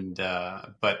 And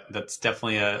but that's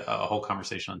definitely a whole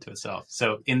conversation unto itself.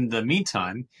 So in the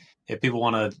meantime, if people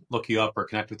want to look you up or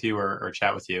connect with you or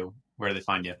chat with you, where do they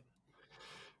find you?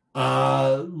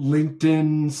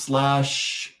 LinkedIn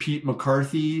 / Pete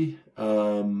McCarthy.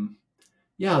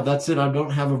 Yeah, that's it. I don't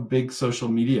have a big social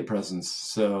media presence,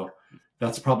 so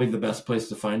that's probably the best place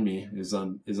to find me is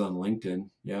on LinkedIn.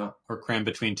 Yeah. Or cram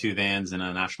between 2 vans in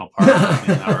a national park.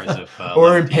 Hours of,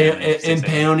 or in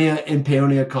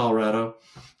Paonia, Colorado.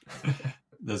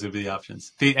 Those would be the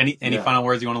options. Pete, any final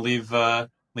words you want to leave our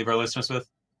listeners with?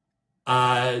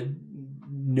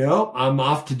 No, I'm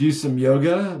off to do some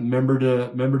yoga. Remember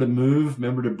to move,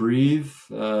 remember to breathe,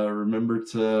 remember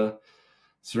to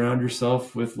surround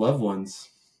yourself with loved ones.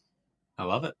 I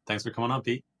love it. Thanks for coming on,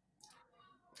 Pete.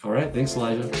 All right. Thanks,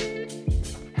 Elijah.